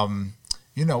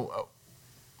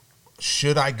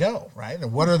 should I go, right?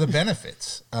 And what are the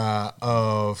benefits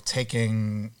of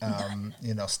taking,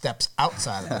 steps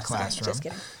outside of the classroom? Just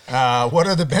kidding. What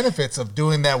are the benefits of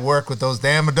doing that work with those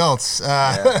damn adults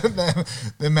that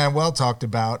Manuel talked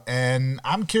about? And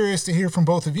I'm curious to hear from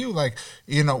both of you,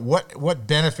 what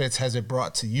benefits has it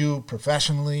brought to you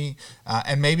professionally,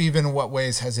 and maybe even in what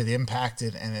ways has it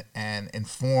impacted and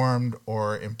informed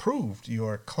or improved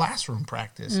your classroom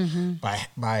practice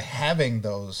by having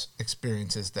those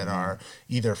experiences that are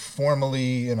either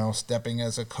formally, stepping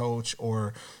as a coach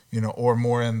or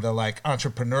more in the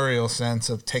entrepreneurial sense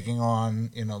of taking on,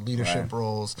 leadership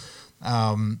roles.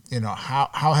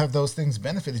 How have those things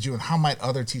benefited you, and how might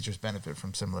other teachers benefit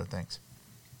from similar things?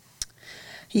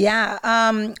 Yeah.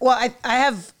 Well, I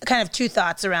have kind of two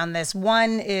thoughts around this.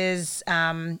 One is,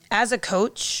 as a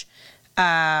coach,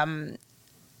 I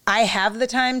have the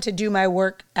time to do my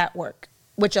work at work,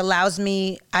 which allows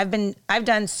me, I've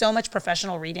done so much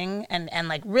professional reading and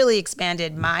really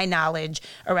expanded my knowledge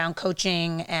around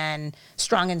coaching and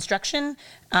strong instruction.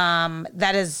 I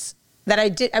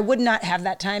would not have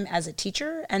that time as a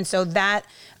teacher. And so that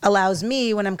allows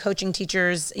me, when I'm coaching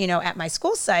teachers, at my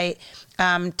school site,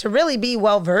 to really be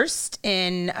well-versed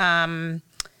in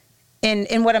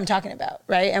what I'm talking about,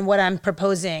 right? And what I'm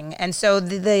proposing. And so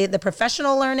the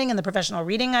professional learning and the professional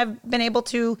reading that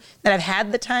I've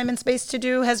had the time and space to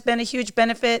do has been a huge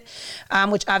benefit,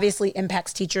 which obviously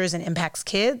impacts teachers and impacts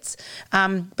kids.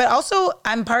 But also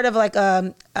I'm part of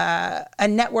a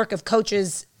network of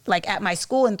coaches at my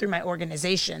school and through my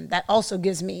organization. That also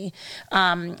gives me,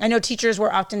 I know teachers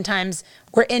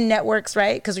we're in networks,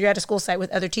 right? Because you're at a school site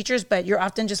with other teachers, but you're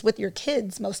often just with your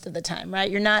kids most of the time, right?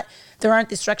 There aren't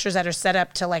the structures that are set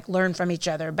up to learn from each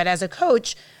other. But as a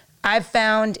coach, I've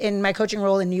found in my coaching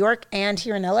role in New York and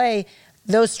here in LA,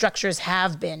 those structures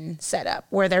have been set up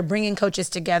where they're bringing coaches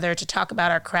together to talk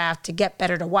about our craft, to get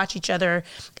better, to watch each other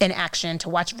in action, to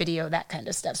watch video, that kind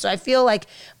of stuff. So I feel like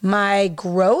my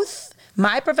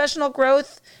professional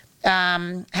growth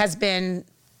has been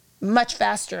much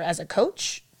faster as a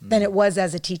coach than it was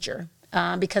as a teacher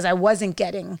because I wasn't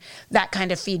getting that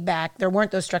kind of feedback. There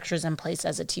weren't those structures in place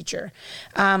as a teacher.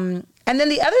 And then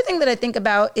the other thing that I think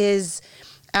about is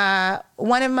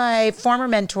one of my former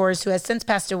mentors who has since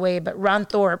passed away, but Ron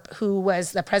Thorpe, who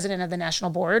was the president of the National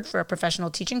Board for Professional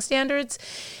Teaching Standards,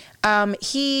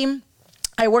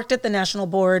 I worked at the National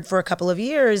Board for a couple of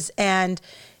years, and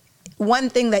one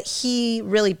thing that he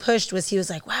really pushed was he was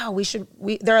like, wow,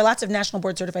 there are lots of National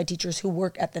Board certified teachers who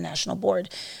work at the National Board,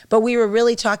 but we were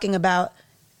really talking about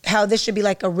how this should be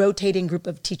a rotating group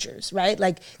of teachers, right?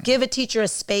 Give a teacher a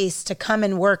space to come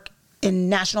and work in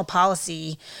national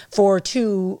policy for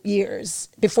 2 years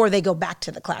before they go back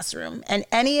to the classroom. And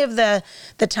any of the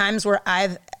times where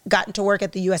I've gotten to work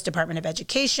at the U.S. Department of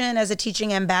Education as a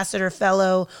teaching ambassador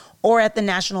fellow or at the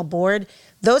National Board,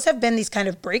 those have been these kind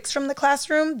of breaks from the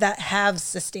classroom that have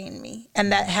sustained me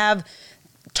and that have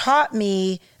taught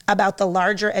me about the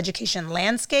larger education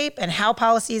landscape and how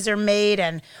policies are made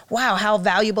and wow, how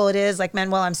valuable it is.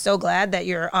 Manuel, I'm so glad that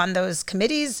you're on those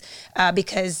committees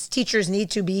because teachers need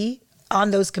to be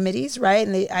on those committees, right?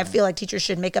 And I feel like teachers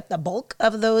should make up the bulk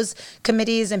of those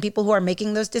committees and people who are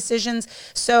making those decisions.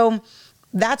 So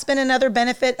that's been another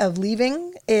benefit of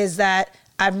leaving, is that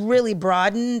I've really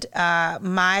broadened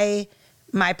my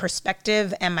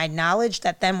perspective and my knowledge,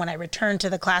 that then when I return to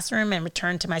the classroom and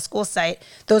return to my school site,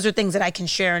 those are things that I can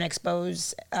share and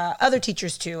expose other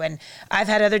teachers to. And I've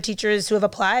had other teachers who have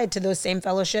applied to those same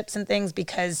fellowships and things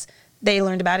because they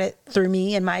learned about it through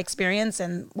me and my experience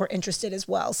and were interested as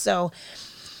well. So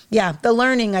yeah, the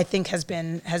learning I think has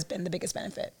been the biggest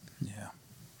benefit.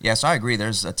 Yeah, so I agree.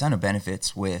 There's a ton of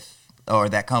benefits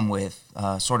that come with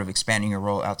sort of expanding your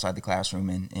role outside the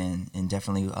classroom and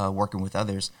definitely working with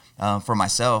others. For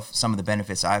myself, some of the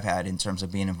benefits I've had in terms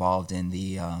of being involved in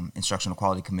the Instructional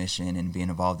Quality Commission and being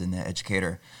involved in the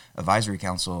Educator Advisory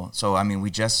Council. So, we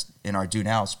just in our Do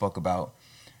Now spoke about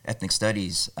ethnic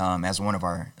studies as one of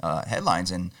our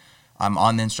headlines. And I'm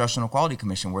on the Instructional Quality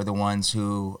Commission. We're the ones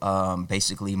who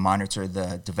basically monitor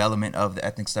the development of the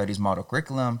Ethnic Studies model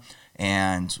curriculum,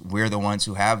 and we're the ones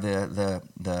who have the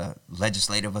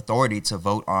legislative authority to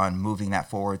vote on moving that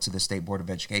forward to the State Board of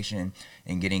Education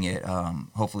and getting it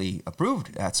hopefully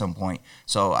approved at some point.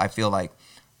 So I feel like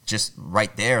just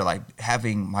right there, like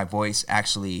having my voice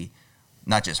actually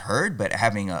not just heard, but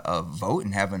having a vote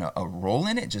and having a role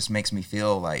in it just makes me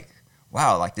feel like,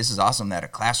 wow, like this is awesome that a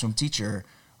classroom teacher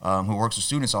who works with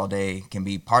students all day can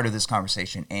be part of this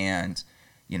conversation and,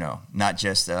 you know, not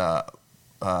just a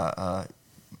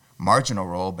marginal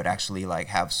role, but actually like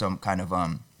have some kind of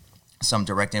some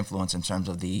direct influence in terms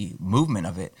of the movement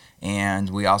of it. And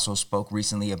we also spoke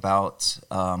recently about,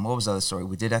 what was the other story?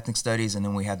 We did ethnic studies, and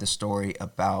then we had the story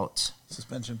about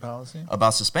suspension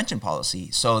policy.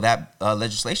 So that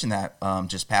legislation that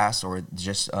just passed or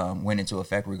just went into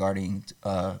effect regarding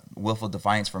willful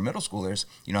defiance for middle schoolers,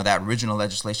 you know, that original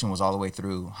legislation was all the way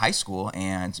through high school,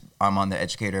 and I'm on the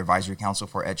Educator Advisory Council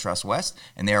for EdTrust West,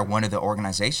 and they are one of the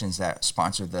organizations that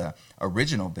sponsored the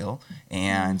original bill,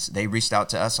 and they reached out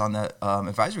to us on the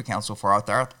Advisory Council for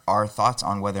our thoughts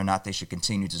on whether or not they should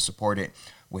continue to support it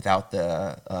without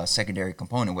the secondary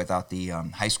component, without the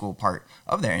high school part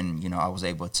of there. And, you know, I was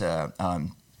able to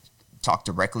talk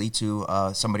directly to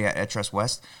somebody at EdTrust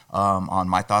West on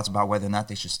my thoughts about whether or not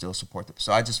they should still support them.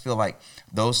 So I just feel like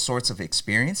those sorts of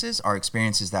experiences are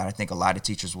experiences that I think a lot of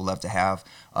teachers would love to have,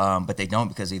 but they don't,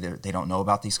 because either they don't know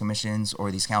about these commissions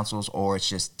or these councils, or it's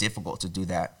just difficult to do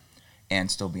that and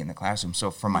still be in the classroom.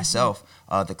 So for myself,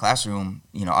 the classroom,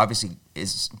 you know, obviously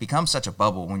is becomes such a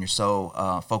bubble when you're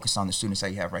so focused on the students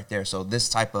that you have right there. So these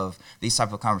type of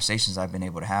conversations I've been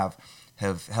able to have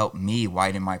helped me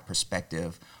widen my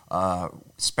perspective,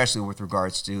 especially with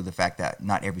regards to the fact that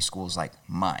not every school is like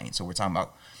mine. So we're talking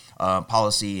about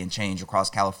policy and change across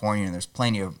California, and there's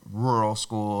plenty of rural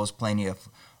schools, plenty of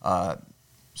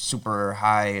super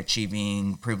high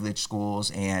achieving privileged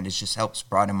schools, and it just helps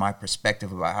broaden my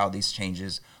perspective about how these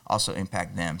changes also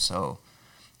impact them. So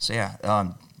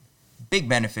yeah, big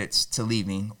benefits to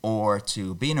leaving or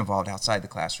to being involved outside the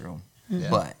classroom,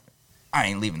 but I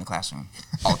ain't leaving the classroom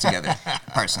altogether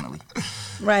personally.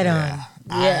 Right on.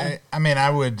 Yeah. I mean, I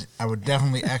would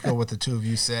definitely echo what the two of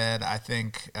you said. I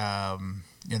think,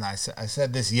 you know, I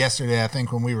said this yesterday, I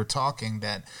think when we were talking,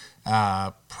 that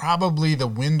probably the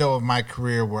window of my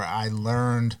career where I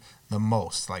learned the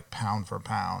most, like pound for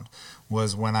pound,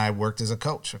 was when I worked as a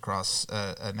coach across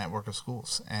a network of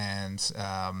schools. And,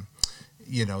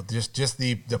 you know, just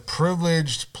the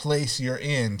privileged place you're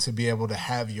in to be able to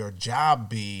have your job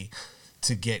be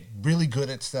to get really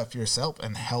good at stuff yourself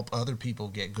and help other people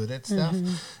get good at stuff,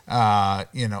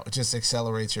 you know, it just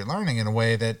accelerates your learning in a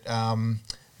way that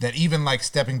that even like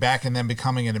stepping back and then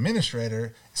becoming an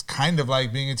administrator is kind of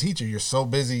like being a teacher. You're so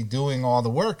busy doing all the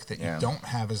work that you don't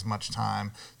have as much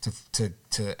time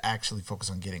to actually focus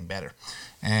on getting better.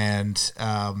 And,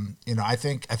 you know, I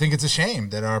think it's a shame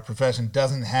that our profession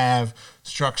doesn't have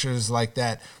structures like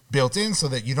that built in, so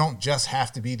that you don't just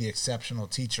have to be the exceptional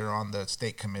teacher on the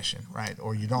state commission, right?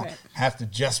 Or you don't have to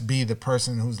just be the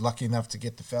person who's lucky enough to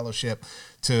get the fellowship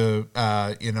to,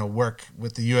 you know, work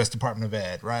with the U.S. Department of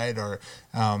Ed, right? Or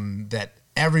that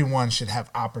everyone should have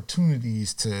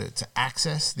opportunities to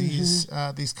access these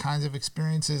kinds of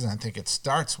experiences. And I think it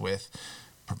starts with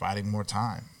providing more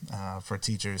time for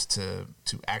teachers to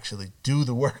actually do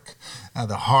the work,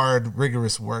 the hard,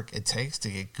 rigorous work it takes to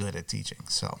get good at teaching.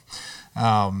 So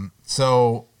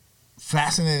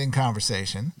fascinating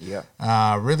conversation. Yeah.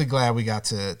 Really glad we got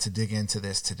to dig into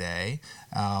this today.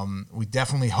 We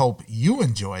definitely hope you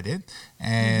enjoyed it.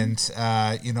 And,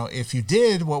 you know, if you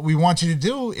did, what we want you to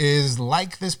do is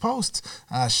like this post,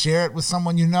 share it with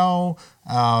someone you know,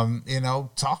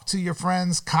 talk to your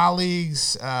friends,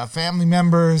 colleagues, family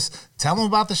members, tell them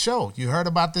about the show. You heard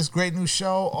about this great new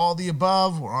show, All the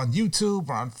Above. We're on YouTube,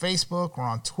 we're on Facebook, we're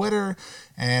on Twitter.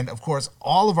 And, of course,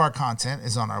 all of our content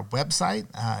is on our website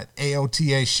at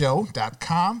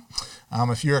aotashow.com.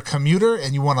 If you're a commuter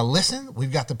and you want to listen,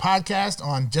 we've got the podcast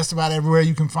on just about everywhere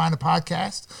you can find a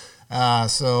podcast.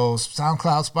 So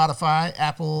SoundCloud, Spotify,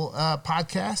 Apple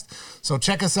Podcast. So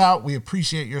check us out. We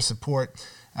appreciate your support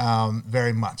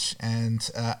very much. And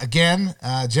again,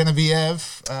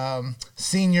 Genevieve,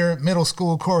 senior middle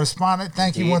school correspondent,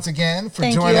 thank you once again for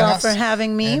joining us. Thank you all for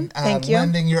having me. And, thank you.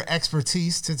 Lending your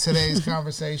expertise to today's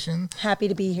conversation. Happy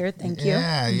to be here. Thank you.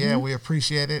 Yeah, we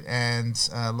appreciate it, and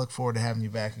look forward to having you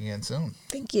back again soon.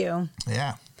 Thank you.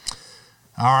 Yeah.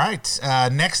 All right.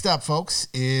 Next up, folks,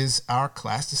 is our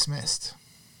Class Dismissed.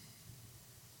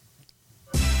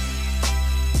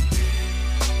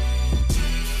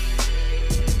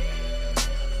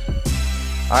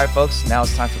 All right, folks, now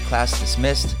it's time for Class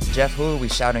Dismissed. Jeff, who are we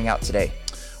shouting out today?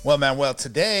 Well, Manuel,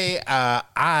 today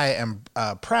I am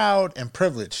proud and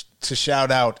privileged to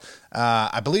shout out,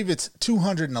 I believe it's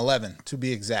 211 to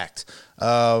be exact,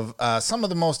 of some of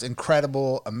the most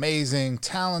incredible, amazing,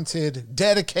 talented,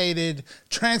 dedicated,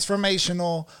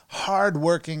 transformational,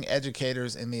 hardworking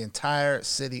educators in the entire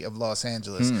city of Los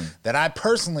Angeles that I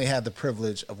personally had the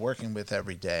privilege of working with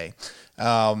every day.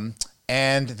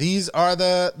 And these are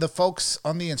the folks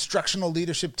on the instructional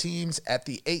leadership teams at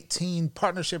the 18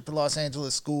 Partnership for Los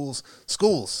Angeles schools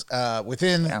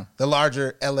within the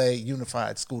larger LA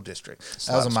Unified School District.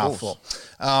 That was a mouthful.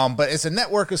 But it's a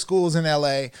network of schools in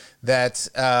LA that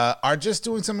are just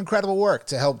doing some incredible work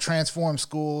to help transform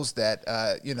schools that,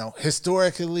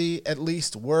 historically at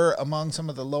least were among some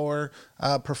of the lower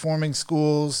performing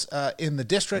schools in the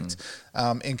district,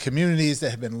 in communities that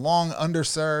have been long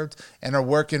underserved, and are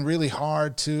working really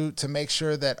hard to make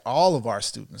sure that all of our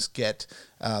students get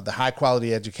the high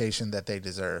quality education that they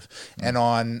deserve. And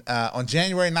on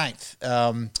January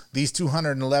 9th, these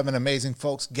 211 amazing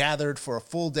folks gathered for a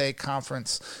full day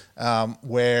conference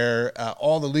where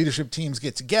all the leadership teams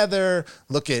get together,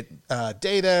 look at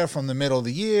data from the middle of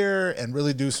the year, and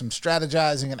really do some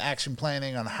strategizing and action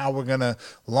planning on how we're going to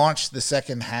launch the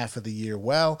second half of the year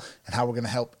well, and how we're going to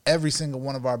help every single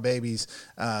one of our babies,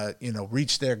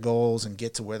 reach their goals and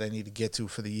get to where they need to get to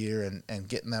for the year, and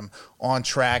getting them on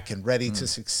track and ready to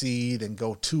succeed and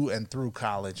go to and through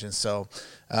college. And so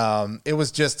it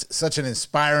was just such an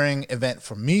inspiring event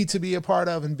for me to be a part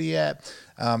of and be at,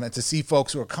 and to see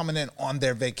folks who are coming in on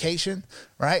their vacation,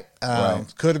 right?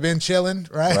 Could have been chilling,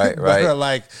 right? But are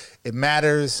like, it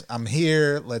matters. I'm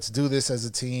here. Let's do this as a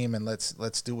team, and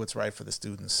let's do what's right for the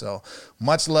students. So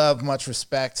much love, much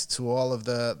respect to all of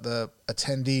the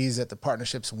attendees at the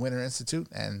Partnerships Winter Institute,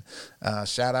 and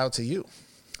shout out to you.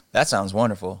 That sounds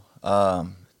wonderful.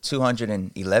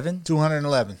 211?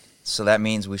 211. So that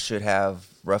means we should have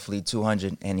roughly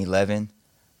 211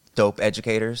 dope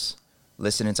educators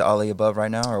listening to all of the above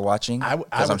right now, or watching.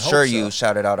 Because I'm sure you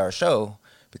shouted out our show,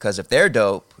 because if they're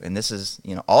dope, and this is,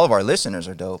 all of our listeners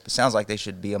are dope, it sounds like they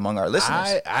should be among our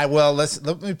listeners.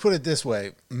 Let me put it this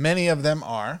way. Many of them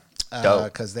are.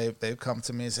 Because they've come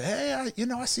to me and say, hey,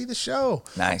 I see the show.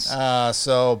 Nice.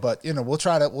 But we'll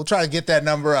try to get that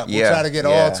number up. We'll try to get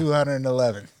all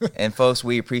 211. And folks,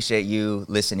 we appreciate you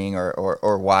listening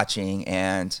or watching.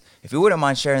 And if you wouldn't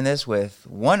mind sharing this with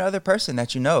one other person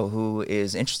that you know who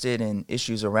is interested in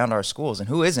issues around our schools, and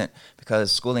who isn't, because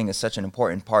schooling is such an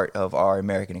important part of our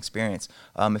American experience.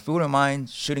 If you wouldn't mind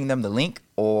shooting them the link,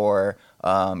 or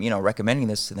recommending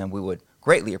this to them, we would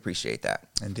greatly appreciate that.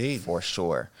 Indeed. For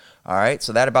sure. All right,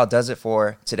 so that about does it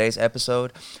for today's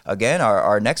episode. Again,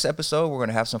 our next episode, we're going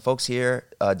to have some folks here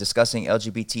discussing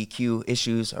LGBTQ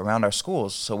issues around our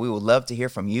schools. So we would love to hear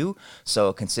from you.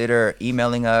 So consider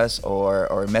emailing us or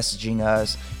messaging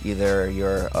us, either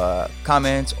your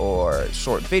comments or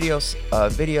short video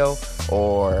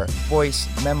or voice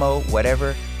memo,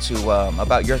 whatever, to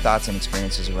about your thoughts and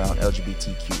experiences around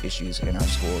LGBTQ issues in our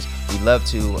schools. We'd love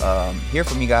to hear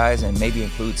from you guys, and maybe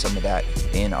include some of that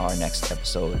in our next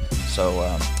episode.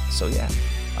 So yeah.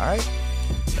 All right.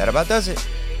 That about does it.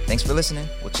 Thanks for listening.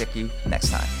 We'll check you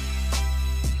next time.